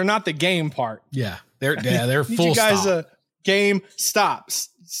part. They're not the game part. Yeah, they're full you guys stop. Game stop.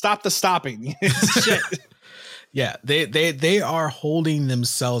 Stop the stopping. Shit. Yeah, they are holding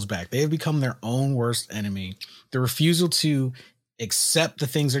themselves back. They have become their own worst enemy. The refusal to accept the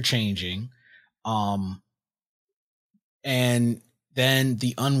things are changing, and then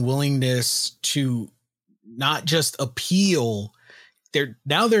the unwillingness to not just appeal. They're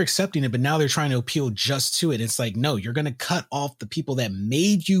accepting it, but now they're trying to appeal just to it. It's like, no, you're going to cut off the people that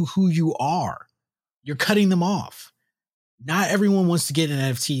made you who you are. You're cutting them off. Not everyone wants to get in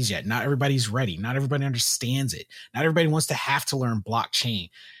NFTs yet. Not everybody's ready. Not everybody understands it. Not everybody wants to have to learn blockchain.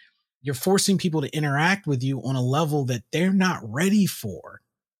 you're forcing people to interact with you on a level that they're not ready for.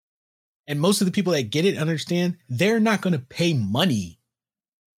 And most of the people that get it understand they're not going to pay money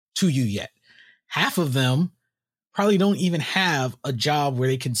to you yet. Half of them probably don't even have a job where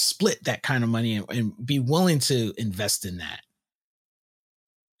they can split that kind of money and be willing to invest in that.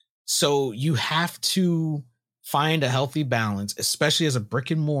 So you have to find a healthy balance, especially as a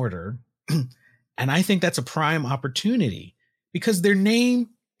brick and mortar. And I think that's a prime opportunity because their name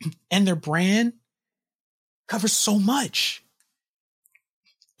and their brand covers so much.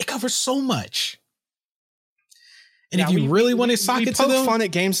 It covers so much. And if you really want to sock it to them, we poke fun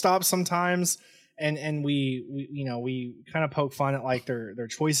at GameStop sometimes, and we kind of poke fun at like their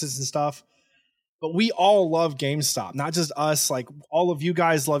choices and stuff. But we all love GameStop, not just us. Like all of you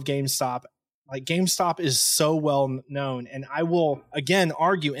guys love GameStop. Like GameStop is so well known, and I will again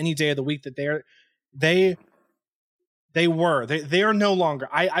argue any day of the week that they are no longer.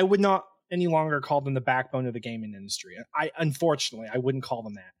 I would not any longer call them the backbone of the gaming industry. Unfortunately, I wouldn't call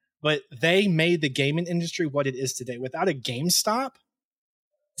them that. But they made the gaming industry what it is today. Without a GameStop,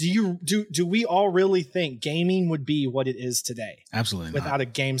 do we all really think gaming would be what it is today? Absolutely without not. a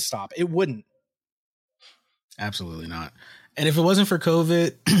GameStop, it wouldn't. Absolutely not. And if it wasn't for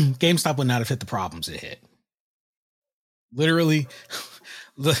COVID, GameStop would not have hit the problems it hit. Literally,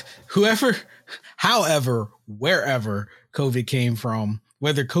 however, wherever COVID came from,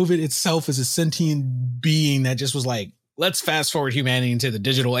 whether COVID itself is a sentient being that just was like, let's fast forward humanity into the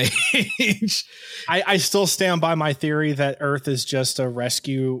digital age. I still stand by my theory that Earth is just a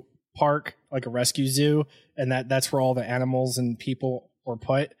rescue park, like a rescue zoo, and that's where all the animals and people were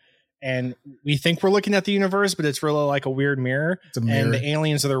put. And we think we're looking at the universe, but it's really like a weird mirror. It's a mirror. And the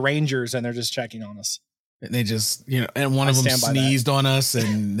aliens are the rangers, and they're just checking on us. And they just, and one of them sneezed on us,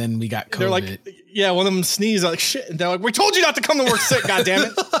 and then we got COVID. They're like, yeah, one of them sneezed, like, shit. And they're like, we told you not to come to work sick,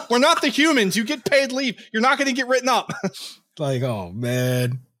 goddammit. We're not the humans. You get paid leave. You're not going to get written up. Like, oh,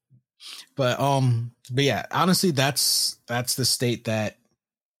 man. But yeah, honestly, that's the state that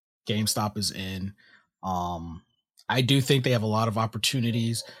GameStop is in. I do think they have a lot of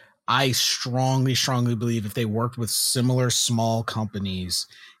opportunities. I strongly believe if they worked with similar small companies,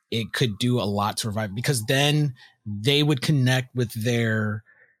 it could do a lot to revive, because then they would connect with their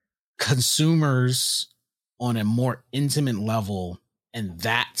consumers on a more intimate level. And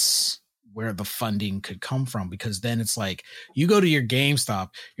that's where the funding could come from, because then it's like you go to your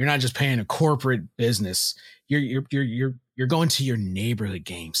GameStop, you're not just paying a corporate business. You're going to your neighborhood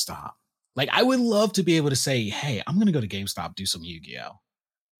GameStop. Like, I would love to be able to say, hey, I'm going to go to GameStop, do some Yu-Gi-Oh.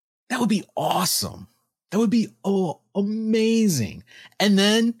 That would be awesome. That would be amazing. And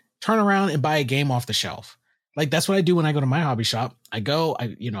then turn around and buy a game off the shelf. Like, that's what I do when I go to my hobby shop. I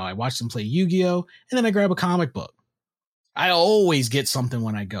watch them play Yu-Gi-Oh, and then I grab a comic book. I always get something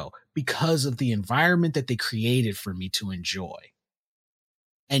when I go because of the environment that they created for me to enjoy.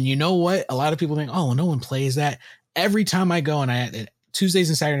 And you know what? A lot of people think, oh, no one plays that. Every time I go, and Tuesdays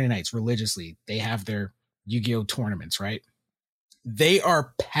and Saturday nights religiously, they have their Yu-Gi-Oh tournaments, right? They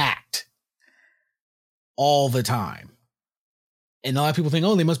are packed all the time. And a lot of people think,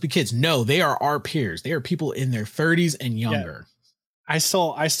 oh, they must be kids. No, they are our peers. They are people in their 30s and younger. Yeah. I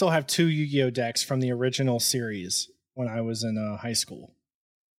still have 2 Yu-Gi-Oh decks from the original series when I was in high school.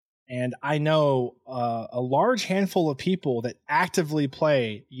 And I know a large handful of people that actively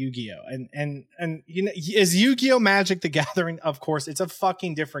play Yu-Gi-Oh. And is Yu-Gi-Oh Magic the Gathering? Of course, it's a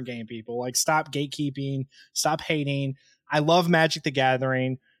fucking different game, people. Like, stop gatekeeping, stop hating. I love Magic the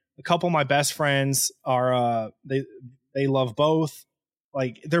Gathering. A couple of my best friends are they love both.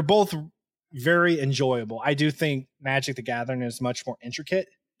 Like, they're both very enjoyable. I do think Magic the Gathering is much more intricate.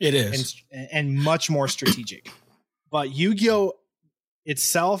 It is. And much more strategic. But Yu-Gi-Oh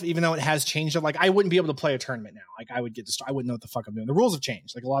itself, even though it has changed, like, I wouldn't be able to play a tournament now. Like, I wouldn't know what the fuck I'm doing. The rules have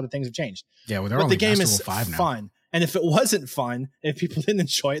changed. Like, a lot of things have changed. Yeah, well, but the game is fun. And if it wasn't fun, if people didn't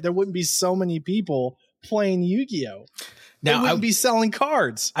enjoy it, there wouldn't be so many people playing Yu-Gi-Oh. Now, they wouldn't be selling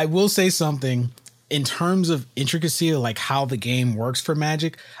cards. I will say something in terms of intricacy of like how the game works for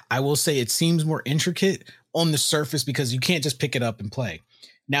Magic. I will say it seems more intricate on the surface because you can't just pick it up and play.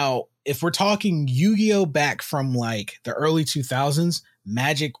 Now, if we're talking Yu-Gi-Oh back from like the early 2000s,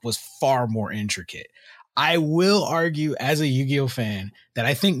 Magic was far more intricate. I will argue as a Yu-Gi-Oh fan that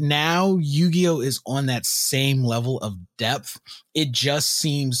I think now Yu-Gi-Oh is on that same level of depth. It just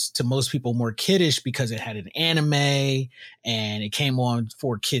seems to most people more kiddish because it had an anime and it came on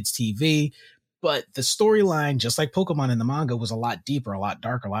for kids TV. But the storyline, just like Pokemon in the manga, was a lot deeper, a lot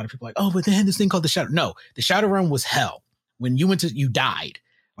darker. A lot of people are like, oh, but they had this thing called the Shadow. No, the Shadow Realm was hell. When you you died.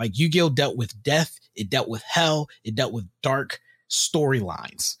 Like, Yu-Gi-Oh dealt with death. It dealt with hell. It dealt with dark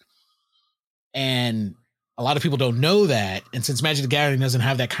storylines. And a lot of people don't know that. And since Magic the Gathering doesn't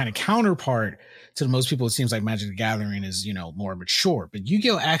have that kind of counterpart, to most people, it seems like Magic the Gathering is, more mature. But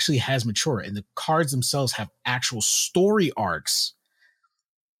Yu-Gi-Oh! Actually has mature, and the cards themselves have actual story arcs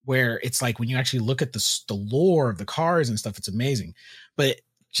where it's like when you actually look at the lore of the cards and stuff, it's amazing. But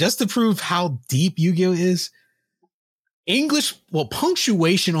just to prove how deep Yu-Gi-Oh! Is,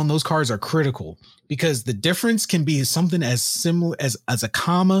 punctuation on those cards are critical because the difference can be something as similar as a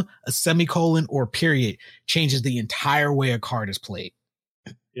comma, a semicolon, or a period changes the entire way a card is played.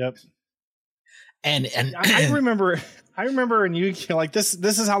 Yep. And I remember in Yu-Gi-Oh! Like this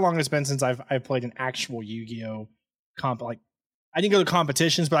is how long it's been since I've played an actual Yu-Gi-Oh! Comp. Like I didn't go to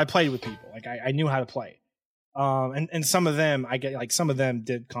competitions, but I played with people. Like I knew how to play. And some of them some of them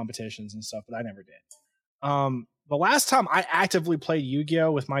did competitions and stuff, but I never did. The last time I actively played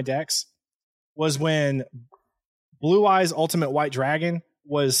Yu-Gi-Oh! With my decks was when Blue Eyes Ultimate White Dragon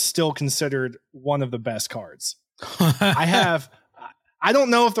was still considered one of the best cards. I don't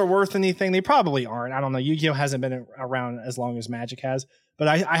know if they're worth anything. They probably aren't. I don't know. Yu-Gi-Oh! Hasn't been around as long as Magic has, but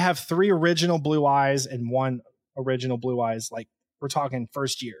I have 3 original Blue Eyes and 1 original Blue Eyes. Like we're talking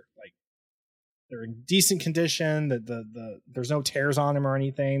first year. Like they're in decent condition. There's no tears on them or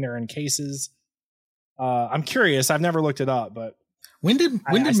anything. They're in cases. I'm curious. I've never looked it up, but when did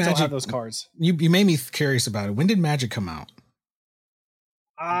I Magic have those cards? You made me curious about it. When did Magic come out?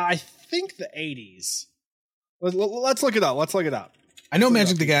 I think the 80s. Let's look it up. I know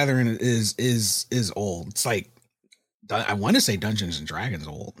Magic the Gathering is old. It's like I want to say Dungeons and Dragons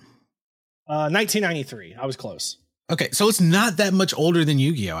old. 1993. I was close. Okay, so it's not that much older than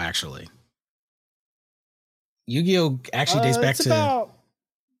Yu-Gi-Oh! Actually, Yu-Gi-Oh! Actually dates back to about,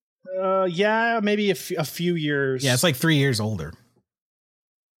 maybe a few years. Yeah, it's like 3 years older.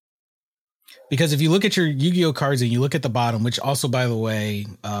 Because if you look at your Yu-Gi-Oh! Cards and you look at the bottom, which also, by the way,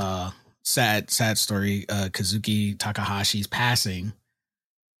 sad story, Kazuki Takahashi's passing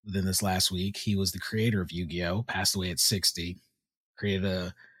within this last week. He was the creator of Yu-Gi-Oh!, passed away at 60,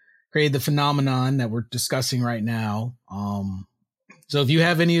 created the phenomenon that we're discussing right now. So if you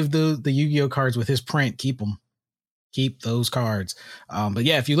have any of the Yu-Gi-Oh! Cards with his print, keep them. Keep those cards. But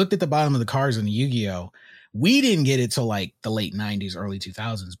yeah, if you looked at the bottom of the cards in the Yu-Gi-Oh!, we didn't get it till like the late 90s, early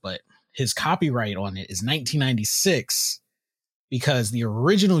 2000s, but his copyright on it is 1996 because the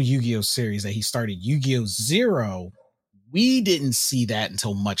original Yu-Gi-Oh! Series that he started, Yu-Gi-Oh! Zero, we didn't see that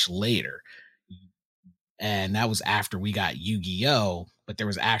until much later. And that was after we got Yu-Gi-Oh! But there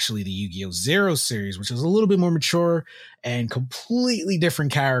was actually the Yu-Gi-Oh! Zero series, which is a little bit more mature and completely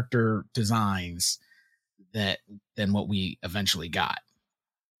different character designs than what we eventually got.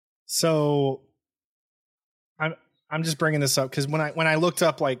 So I'm just bringing this up because when I looked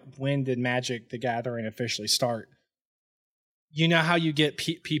up like when did Magic the Gathering officially start, you know how you get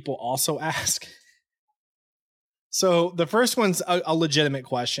people also ask. So the first one's a legitimate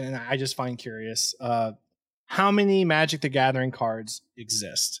question, and I just find curious. How many Magic the Gathering cards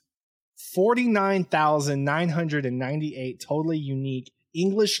exist? 49,998 totally unique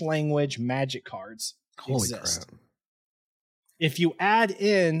English language Magic cards exist. Crap. If you add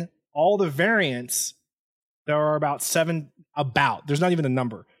in all the variants, there are about there's not even a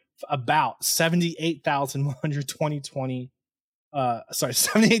number, about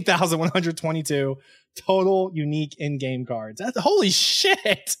 78,122 total unique in-game cards. Holy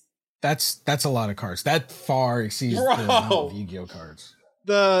shit. That's a lot of cards. That far exceeds the amount of Yu-Gi-Oh! Cards.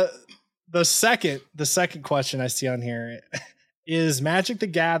 The second question I see on here is Magic the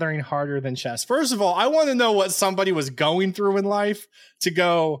Gathering harder than chess? First of all, I want to know what somebody was going through in life to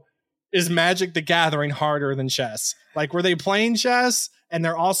go, is Magic the Gathering harder than chess? Like, were they playing chess and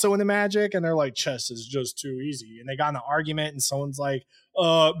they're also into Magic and they're like, chess is just too easy. And they got in an argument and someone's like,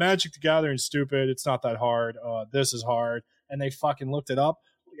 Magic the Gathering's stupid. It's not that hard. This is hard. And they fucking looked it up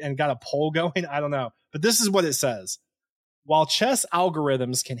and got a poll going. I don't know. But this is what it says. While chess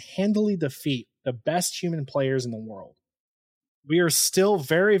algorithms can handily defeat the best human players in the world, we are still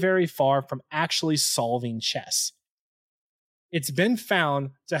very, very far from actually solving chess. It's been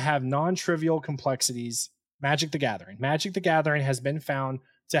found to have non-trivial complexities. Magic the Gathering has been found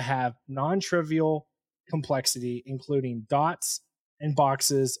to have non-trivial complexity, including dots and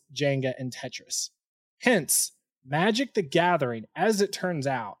boxes, Jenga, and Tetris. Hence, Magic the Gathering, as it turns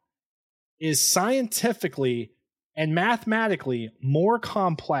out, is scientifically and mathematically more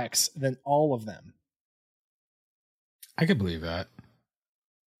complex than all of them. I could believe that.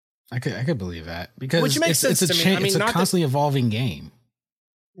 I could believe that because which makes sense to me. It's a constantly evolving game.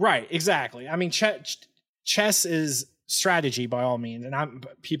 Right, exactly. I mean, chess is strategy by all means, and I am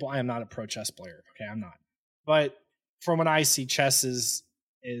not a pro chess player. Okay, I'm not. But from what I see, chess is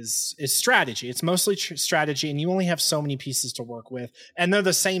is strategy. It's mostly strategy, and you only have so many pieces to work with, and they're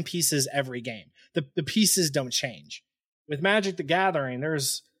the same pieces every game. The pieces don't change. With Magic the Gathering,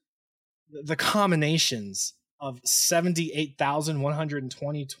 there's the combinations of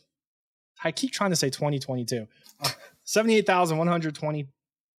 78,120. I keep trying to say 2022. 78,120.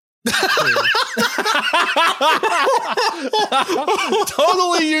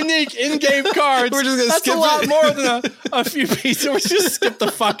 Totally unique in-game cards. We're just gonna That's skip a lot it. more than a few pieces. We just skip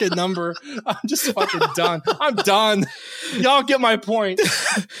the fucking number. I'm just fucking done. I'm done. Y'all get my point.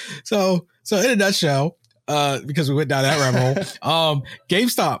 So in a nutshell, because we went down that rabbit hole,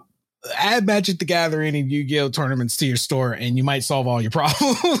 GameStop, add Magic the Gathering and Yu-Gi-Oh tournaments to your store, and you might solve all your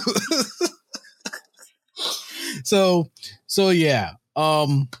problems. So yeah.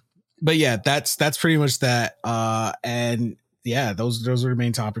 But yeah, that's pretty much that. And yeah, those are the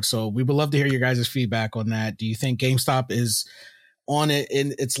main topics. So we would love to hear your guys' feedback on that. Do you think GameStop is on it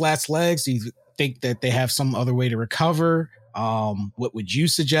in its last legs? Do you think that they have some other way to recover? What would you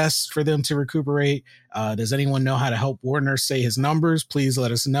suggest for them to recuperate? Does anyone know how to help Warner say his numbers? Please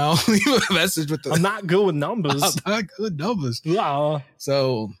let us know. Leave a message with I'm not good with numbers. I'm not good with numbers. Yeah.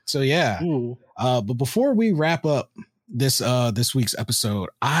 So yeah. Ooh. But before we wrap up this week's episode,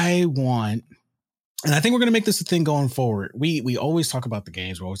 I want, and I think we're going to make this a thing going forward. We always talk about the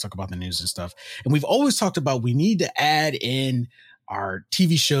games. We always talk about the news and stuff. And we've always talked about, we need to add in our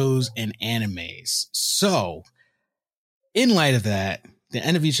TV shows and animes. So in light of that, the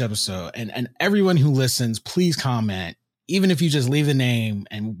end of each episode, and everyone who listens, please comment, even if you just leave the name.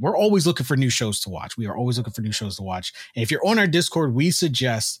 And we're always looking for new shows to watch. We are always looking for new shows to watch. And if you're on our Discord, we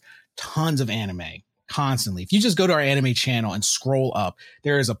suggest tons of anime constantly. If you just go to our anime channel and scroll up,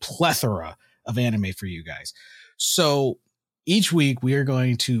 there is a plethora of anime for you guys. So each week we are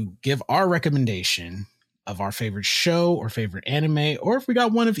going to give our recommendation of our favorite show or favorite anime, or if we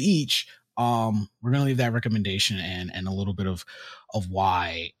got one of each, we're going to leave that recommendation and a little bit of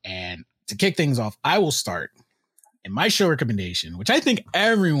why. And to kick things off, I will start in my show recommendation, which I think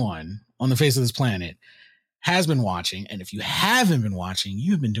everyone on the face of this planet has been watching. And if you haven't been watching,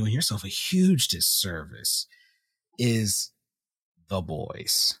 you've been doing yourself a huge disservice, is The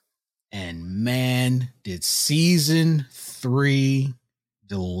Boys. And man, did season 3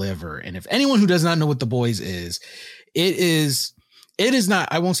 deliver. And if anyone who does not know what The Boys is, it is not,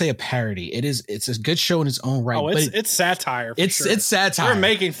 I won't say a parody. It's a good show in its own right. Oh, it's satire. It's satire. We're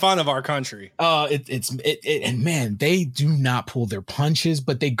making fun of our country. And man, they do not pull their punches,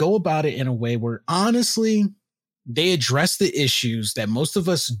 but they go about it in a way where honestly, they address the issues that most of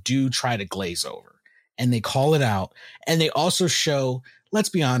us do try to glaze over, and they call it out. And they also show, let's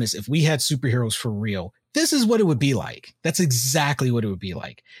be honest, if we had superheroes for real, this is what it would be like. That's exactly what it would be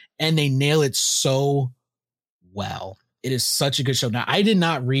like. And they nail it so well. It is such a good show. Now, I did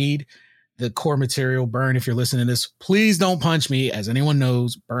not read the core material. Burn, if you're listening to this, please don't punch me. As anyone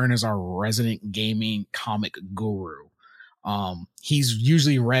knows, Burn is our resident gaming comic guru. He's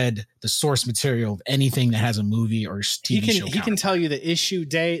usually read the source material of anything that has a movie or TV show. He can tell you the issue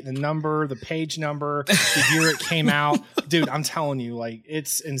date, the number, the page number, the year it came out. Dude, I'm telling you, like,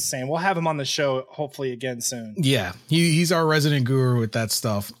 it's insane. We'll have him on the show hopefully again soon. Yeah, he's our resident guru with that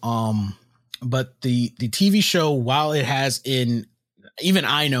stuff. But the TV show, while it has even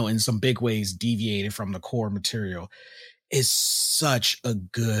I know in some big ways deviated from the core material, is such a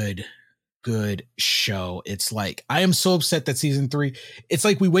good show. It's like, I am so upset that season 3, it's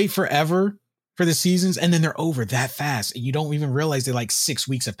like we wait forever for the seasons and then they're over that fast. And you don't even realize that like 6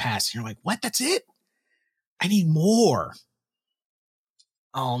 weeks have passed. And you're like, what? That's it? I need more.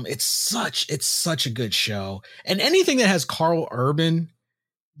 It's such a good show. And anything that has Carl Urban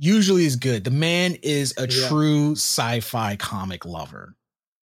usually is good. The man is a true sci-fi comic lover.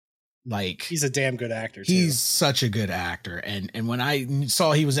 Like, he's a damn good actor too. He's such a good actor. And when I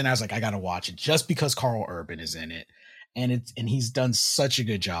saw he was in, I was like, I gotta watch it just because Carl Urban is in it. And he's done such a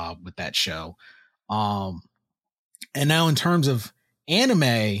good job with that show. And now in terms of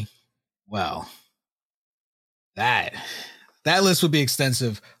anime, well, that list would be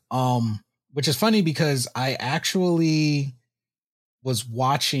extensive. Which is funny because I actually was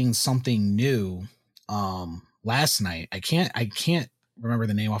watching something new last night. I can't remember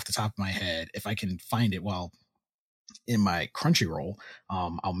the name off the top of my head. If I can find it while in my Crunchyroll,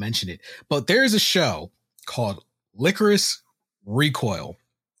 I'll mention it. But there is a show called Licorice Recoil.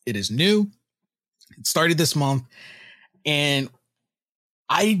 It is new. It started this month, and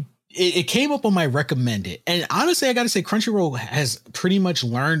it came up on my recommended. And honestly, I got to say, Crunchyroll has pretty much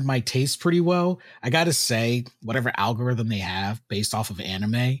learned my taste pretty well. I got to say, whatever algorithm they have based off of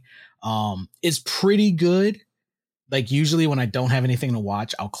anime is pretty good. like usually when I don't have anything to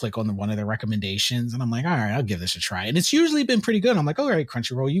watch, I'll click on one of the recommendations and I'm like, all right, I'll give this a try. And it's usually been pretty good. I'm like, all right,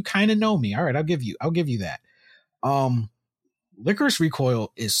 Crunchyroll, you kind of know me. All right, I'll give you that. Licorice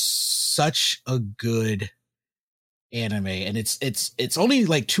Recoil is such a good anime, and it's only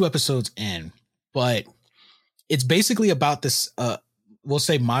like 2 episodes in, but it's basically about this we'll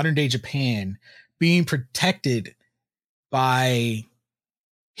say modern day Japan being protected by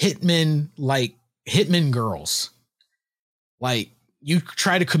hitmen girls. Like you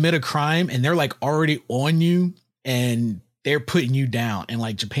try to commit a crime and they're like already on you and they're putting you down, and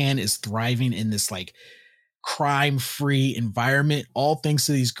like Japan is thriving in this like crime-free environment, all thanks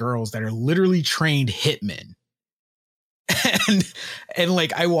to these girls that are literally trained hitmen. And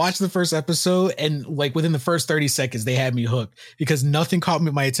like I watched the first episode, and like within the first 30 seconds they had me hooked, because nothing caught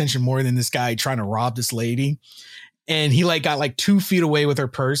my attention more than this guy trying to rob this lady, and he like got like 2 feet away with her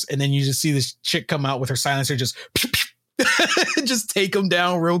purse, and then you just see this chick come out with her silencer, just just take him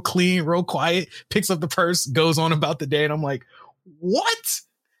down real clean, real quiet, picks up the purse, goes on about the day, and I'm like, what?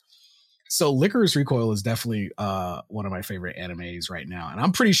 So Licorice Recoil is definitely one of my favorite animes right now. And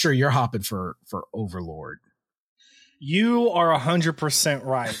I'm pretty sure you're hopping for Overlord. You are 100%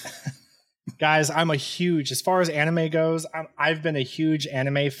 right. Guys, I'm a huge, as far as anime goes, I've been a huge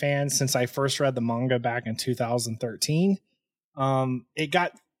anime fan since I first read the manga back in 2013.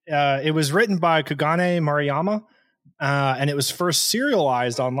 It was written by Kugane Maruyama, and it was first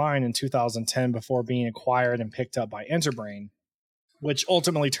serialized online in 2010 before being acquired and picked up by Enterbrain, which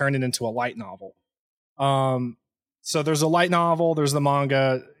ultimately turned it into a light novel. So there's a light novel, there's the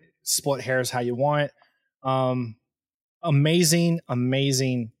manga, split hairs how you want. Amazing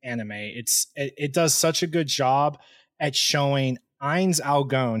anime. It does such a good job at showing Ainz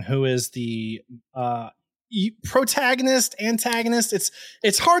Algon, who is the protagonist, antagonist.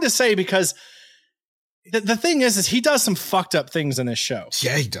 It's hard to say because the thing is he does some fucked up things in this show.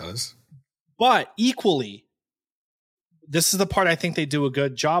 Yeah, he does. But equally, this is the part I think they do a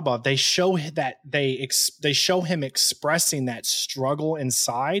good job of. They show that they show him expressing that struggle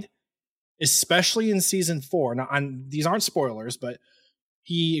inside, especially in season 4. Now, these aren't spoilers, but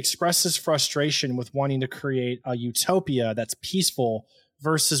he expresses frustration with wanting to create a utopia that's peaceful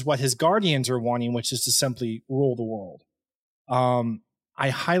versus what his guardians are wanting, which is to simply rule the world. I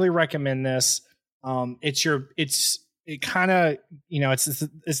highly recommend this. It's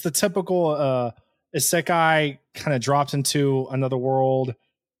the typical isekai kind of dropped into another world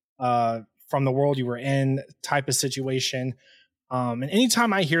from the world you were in type of situation. And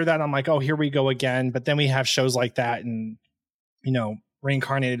anytime I hear that, I'm like, oh, here we go again. But then we have shows like that and,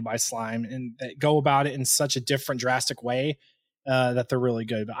 Reincarnated by Slime, and that go about it in such a different, drastic way that they're really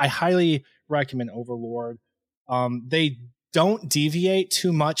good. But I highly recommend Overlord. They don't deviate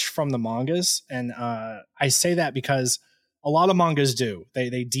too much from the mangas. And I say that because a lot of mangas do.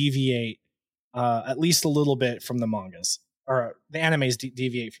 They deviate at least a little bit from the mangas, or the animes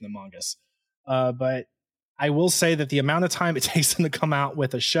deviate from the mangas. But I will say that the amount of time it takes them to come out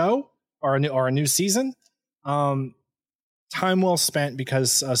with a show or a new season, time well spent,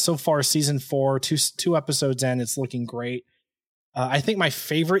 because so far season 4, two episodes in, it's looking great. I think my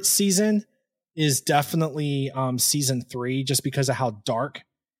favorite season is definitely season 3, just because of how dark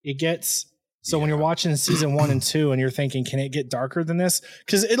it gets. So when you're watching season 1 and 2 and you're thinking, can it get darker than this?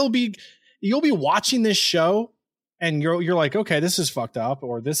 Because you'll be watching this show and you're like, okay, this is fucked up,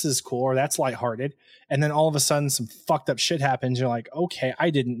 or this is cool, or that's lighthearted. And then all of a sudden some fucked up shit happens. You're like, okay, I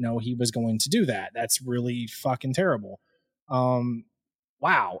didn't know he was going to do that. That's really fucking terrible.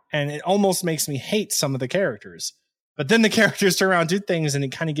 Wow. And it almost makes me hate some of the characters. But then the characters turn around, do things, and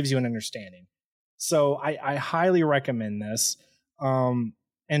it kind of gives you an understanding. So I highly recommend this.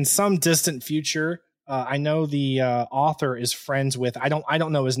 In some distant future, I know the author is friends with, I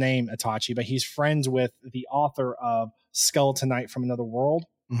don't know his name, Itachi, but he's friends with the author of Skeleton Knight from Another World,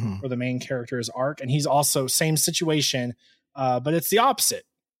 where the main character is Arc. And he's also same situation, but it's the opposite,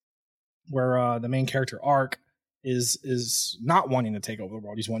 where the main character Arc is not wanting to take over the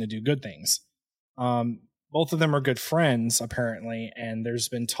world. He's wanting to do good things. Both of them are good friends, apparently, and there's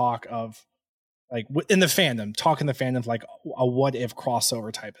been talk of, like, in the fandom, like a what if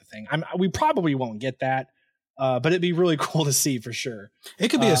crossover type of thing. We probably won't get that, but it'd be really cool to see for sure. It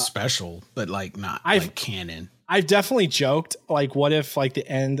could be a special, but like not like canon. I've definitely joked, like, what if like the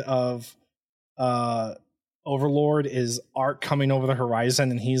end of Overlord is Arc coming over the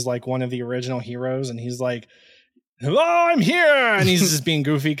horizon and he's like one of the original heroes and he's like, hello, I'm here, and he's just being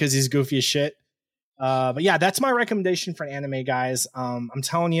goofy because he's goofy as shit. But yeah, that's my recommendation for an anime, guys. I'm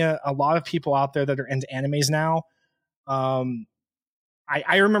telling you, a lot of people out there that are into animes now, I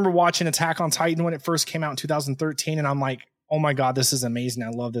I remember watching Attack on Titan when it first came out in 2013, and I'm like, oh my God, this is amazing. I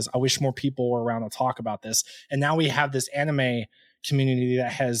love this. I wish more people were around to talk about this. And now we have this anime community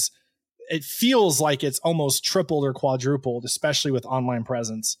that it feels like it's almost tripled or quadrupled, especially with online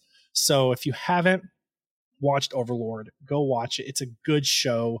presence. So if you haven't watched Overlord, go watch it. It's a good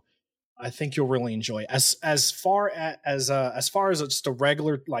show. I think you'll really enjoy it. As far as just a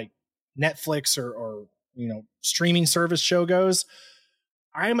regular like Netflix or streaming service show goes,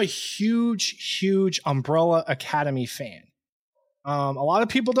 I am a huge Umbrella Academy fan. A lot of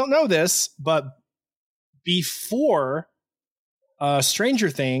people don't know this, but before Stranger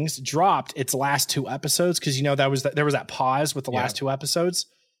Things dropped its last 2 episodes, because there was that pause with the last 2 episodes,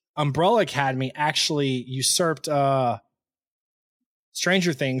 Umbrella Academy actually usurped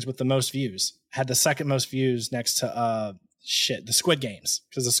Stranger Things with the most views. Had the second most views next to the Squid Games,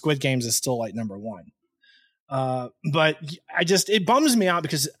 because the Squid Games is still like number 1. But it bums me out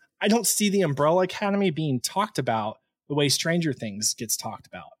because I don't see the Umbrella Academy being talked about the way Stranger Things gets talked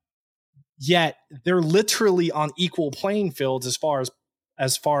about. Yet they're literally on equal playing fields as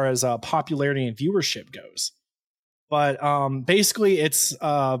far as popularity and viewership goes. But basically, it's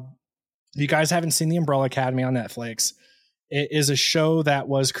if you guys haven't seen the Umbrella Academy on Netflix, it is a show that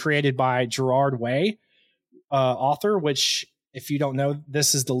was created by Gerard Way, author, which, if you don't know,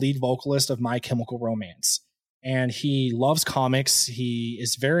 this is the lead vocalist of My Chemical Romance. And he loves comics. He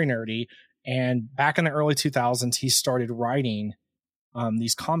is very nerdy. And back in the early 2000s, he started writing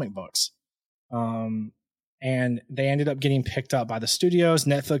these comic books. And they ended up getting picked up by the studios.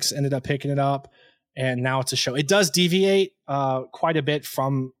 Netflix ended up picking it up. And now it's a show. It does deviate quite a bit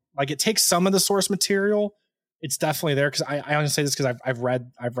from, like, it takes some of the source material. It's definitely there, because I only say this because I've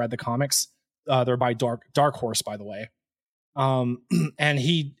read the comics. They're by Dark Horse, by the way. And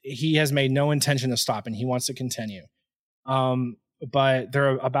he has made no intention of stopping. He wants to continue. But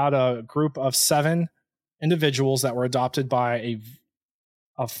they're about a group of 7 individuals that were adopted by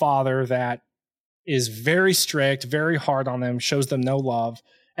a father that is very strict, very hard on them, shows them no love.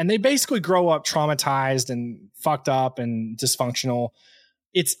 And they basically grow up traumatized and fucked up and dysfunctional.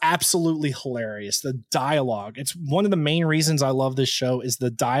 It's absolutely hilarious. The dialogue. It's one of the main reasons I love this show is the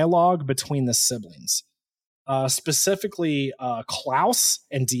dialogue between the siblings. Specifically Klaus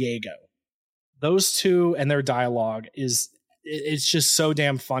and Diego. Those two and their dialogue it's just so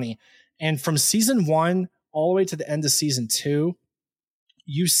damn funny. And from season 1 all the way to the end of season 2,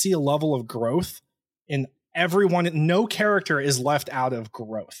 you see a level of growth in everyone. No character is left out of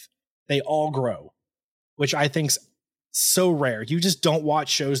growth. They all grow, which I think's so rare. You just don't watch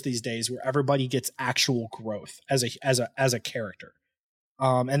shows these days where everybody gets actual growth as a character.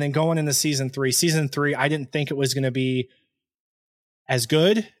 And then going into season 3, I didn't think it was going to be as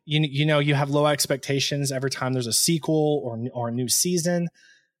good. You have low expectations every time there's a sequel or a new season.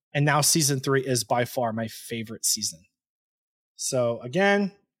 And now season 3 is by far my favorite season. So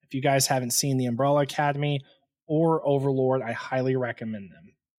again, if you guys haven't seen the Umbrella Academy or Overlord, I highly recommend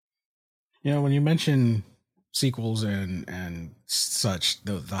them. When you mention sequels and such,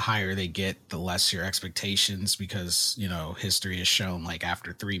 the higher they get, the less your expectations, because history has shown, like,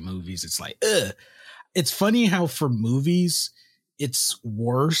 after 3 movies, it's like, ugh. It's funny how for movies it's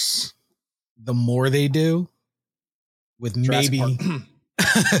worse the more they do, with maybe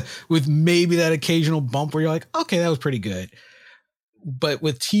with maybe that occasional bump where you're like, okay, that was pretty good. But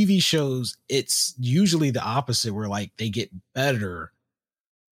with TV shows, it's usually the opposite, where, like, they get better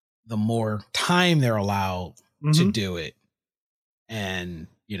the more time they're allowed to do it. And,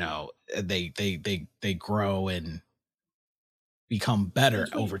 they grow and become better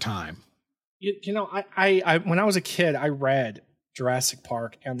over time. I when I was a kid, I read Jurassic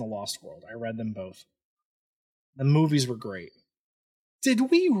Park and The Lost World. I read them both. The movies were great.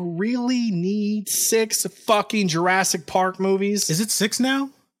 Did we really need 6 fucking Jurassic Park movies? Is it 6 now?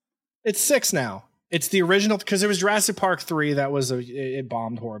 It's 6 now. It's the original, because there was Jurassic Park 3 that it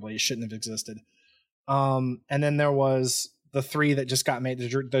bombed horribly. It shouldn't have existed. And then there was the 3 that just got made,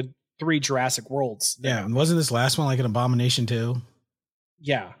 the 3 Jurassic Worlds. Yeah, and wasn't this last one like an abomination too?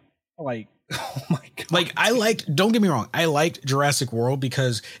 Yeah. Like, oh my God. Like, don't get me wrong, I liked Jurassic World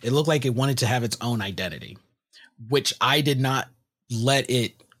because it looked like it wanted to have its own identity, which I did not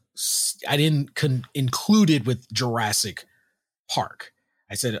I didn't include it with Jurassic Park.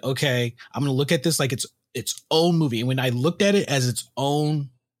 I said, okay, I'm going to look at this like it's its own movie. And when I looked at it as its own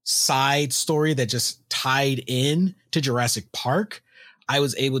side story that just tied in to Jurassic Park, I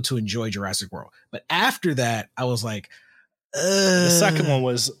was able to enjoy Jurassic World. But after that, I was like, the second one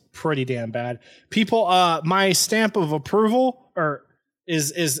was pretty damn bad. People, my stamp of approval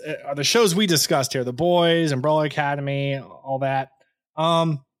is the shows we discussed here, The Boys, Umbrella Academy, all that.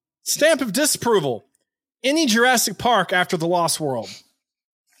 Stamp of disapproval. Any Jurassic Park after The Lost World.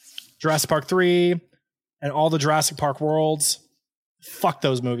 Jurassic Park 3 and all the Jurassic Park worlds. Fuck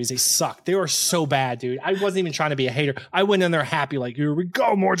those movies. They suck. They were so bad, dude. I wasn't even trying to be a hater. I went in there happy, like, here we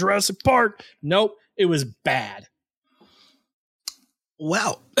go, more Jurassic Park. Nope, it was bad.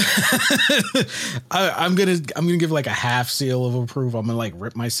 Well, I'm gonna give like a half seal of approval. I'm gonna like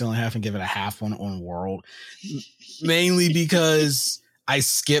rip my seal in half and give it a half one on World, mainly because I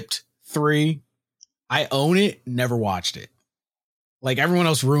skipped 3. I own it, never watched it. Like everyone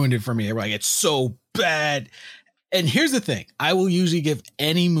else ruined it for me. They were like, it's so bad. And here's the thing: I will usually give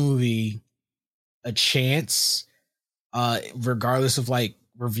any movie a chance, regardless of like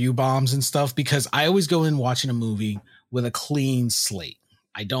review bombs and stuff, because I always go in watching a movie with a clean slate.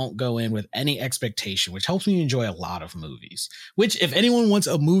 I don't go in with any expectation, which helps me enjoy a lot of movies. Which, if anyone wants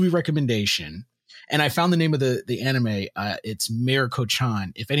a movie recommendation, and I found the name of the anime, it's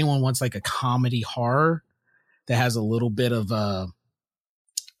Mirako-chan. If anyone wants like a comedy horror that has a little bit of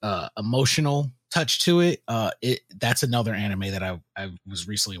emotional touch to it, that's another anime that I was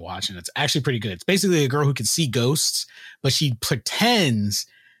recently watching. It's actually pretty good. It's basically a girl who can see ghosts, but she pretends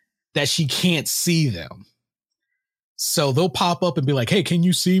that she can't see them. So they'll pop up and be like, hey, can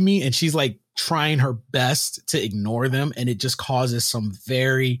you see me? And she's like trying her best to ignore them. And it just causes some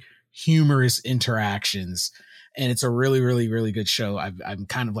very humorous interactions. And it's a really, really, really good show. I'm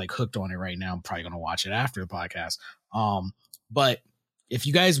kind of like hooked on it right now. I'm probably going to watch it after the podcast. But if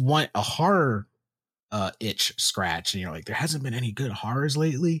you guys want a horror itch scratch and you're like, there hasn't been any good horrors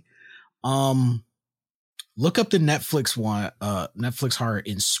lately, look up the Netflix one, Netflix horror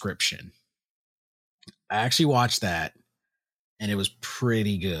Inscription. I actually watched that and it was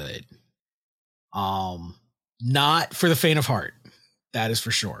pretty good. Not for the faint of heart. That is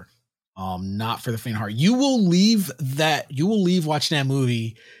for sure. Not for the faint of heart. You will leave watching that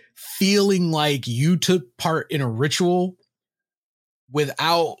movie feeling like you took part in a ritual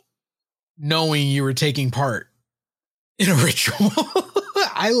without knowing you were taking part in a ritual.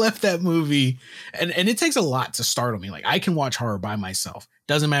 I left that movie and it takes a lot to startle me. Like I can watch horror by myself.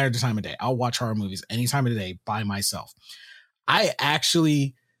 Doesn't matter the time of day. I'll watch horror movies any time of the day by myself. I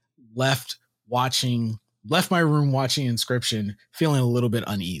actually left my room watching Inscription feeling a little bit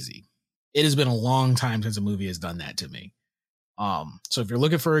uneasy. It has been a long time since a movie has done that to me. So if you're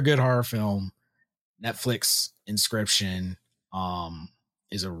looking for a good horror film, Netflix Inscription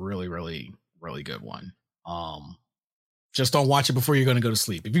is a really, really, really good one. Just don't watch it before you're going to go to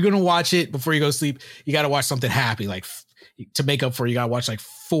sleep. If you're going to watch it before you go to sleep, you got to watch something happy, like to make up for it. You got to watch like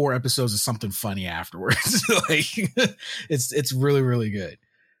 4 episodes of something funny afterwards. Like it's really, really good.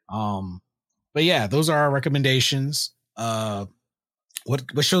 But yeah, those are our recommendations. What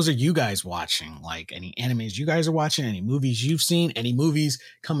shows are you guys watching? Like any animes you guys are watching, any movies you've seen, any movies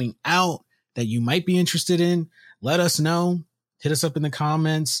coming out that you might be interested in? Let us know. Hit us up in the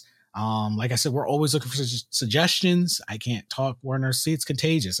comments. Like I said, we're always looking for suggestions. I can't talk, Warner. See, it's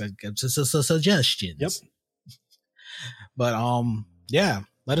contagious. I give suggestions. Yep. But yeah,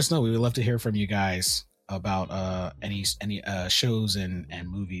 let us know. We would love to hear from you guys about any shows and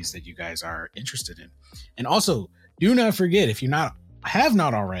movies that you guys are interested in. And also, do not forget, if you have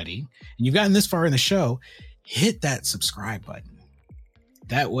not already, and you've gotten this far in the show, hit that subscribe button.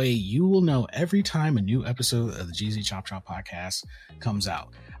 That way you will know every time a new episode of the GZ Chop Shop podcast comes out.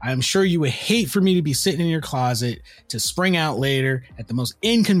 I'm sure you would hate for me to be sitting in your closet to spring out later at the most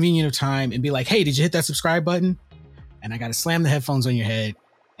inconvenient of time and be like, hey, did you hit that subscribe button? And I got to slam the headphones on your head.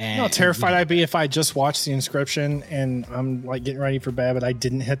 And how terrified I'd be if I just watched the Inscription and I'm like getting ready for bed, but I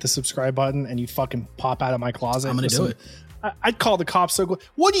didn't hit the subscribe button and you fucking pop out of my closet. I'm going to do it. I'd call the cops. So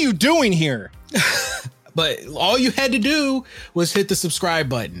what are you doing here? But all you had to do was hit the subscribe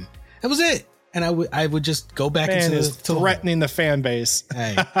button. That was it. And I would just go back into threatening the fan base.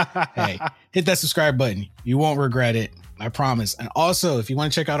 Hey, hit that subscribe button. You won't regret it. I promise. And also, if you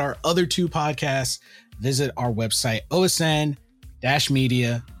want to check out our other 2 podcasts, visit our website,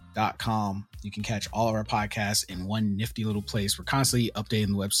 osn-media.com. You can catch all of our podcasts in one nifty little place. We're constantly updating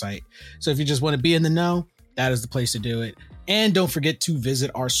the website. So if you just want to be in the know, that is the place to do it. And don't forget to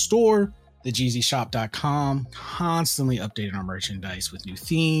visit our store, thegzshop.com, constantly updating our merchandise with new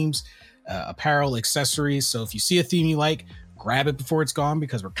themes, apparel, accessories. So if you see a theme you like, grab it before it's gone,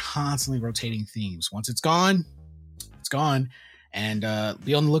 because we're constantly rotating themes. Once it's gone, it's gone. And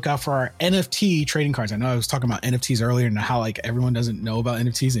be on the lookout for our NFT trading cards. I know I was talking about NFTs earlier and how like everyone doesn't know about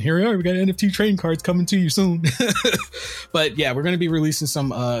NFTs, and here we are, we got NFT trading cards coming to you soon. But yeah, we're going to be releasing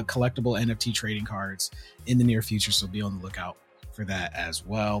some collectible NFT trading cards in the near future, so be on the lookout for that as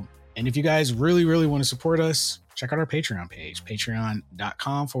well. And if you guys really, really want to support us, check out our Patreon page,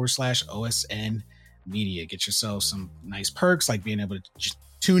 patreon.com/OSN Media. Get yourself some nice perks like being able to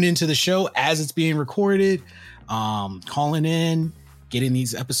tune into the show as it's being recorded, calling in, getting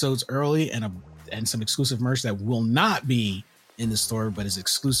these episodes early, and some exclusive merch that will not be in the store, but is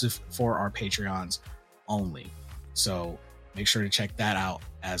exclusive for our Patreons only. So make sure to check that out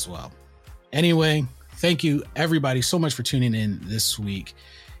as well. Anyway, thank you everybody so much for tuning in this week.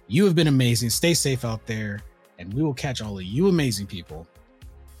 You have been amazing. Stay safe out there, and we will catch all of you amazing people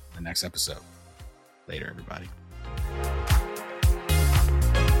in the next episode. Later, everybody.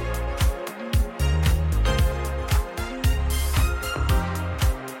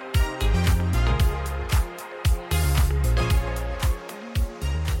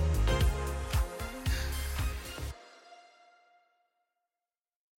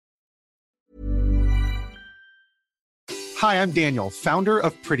 Hi, I'm Daniel, founder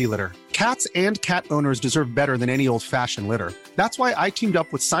of Pretty Litter. Cats and cat owners deserve better than any old-fashioned litter. That's why I teamed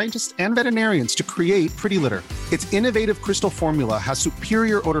up with scientists and veterinarians to create Pretty Litter. Its innovative crystal formula has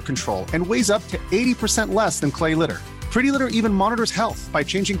superior odor control and weighs up to 80% less than clay litter. Pretty Litter even monitors health by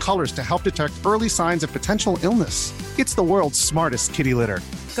changing colors to help detect early signs of potential illness. It's the world's smartest kitty litter.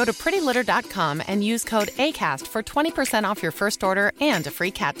 Go to prettylitter.com and use code ACAST for 20% off your first order and a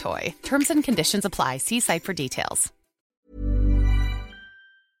free cat toy. Terms and conditions apply. See site for details.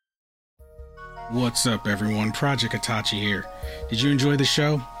 What's up, everyone? Project Itachi here. Did you enjoy the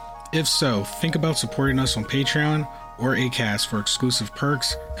show? If so, think about supporting us on Patreon or Acast for exclusive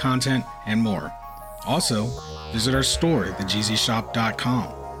perks, content, and more. Also, visit our store at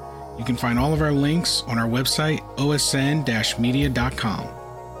thegzshop.com. You can find all of our links on our website, osn-media.com.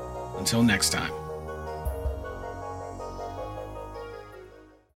 Until next time.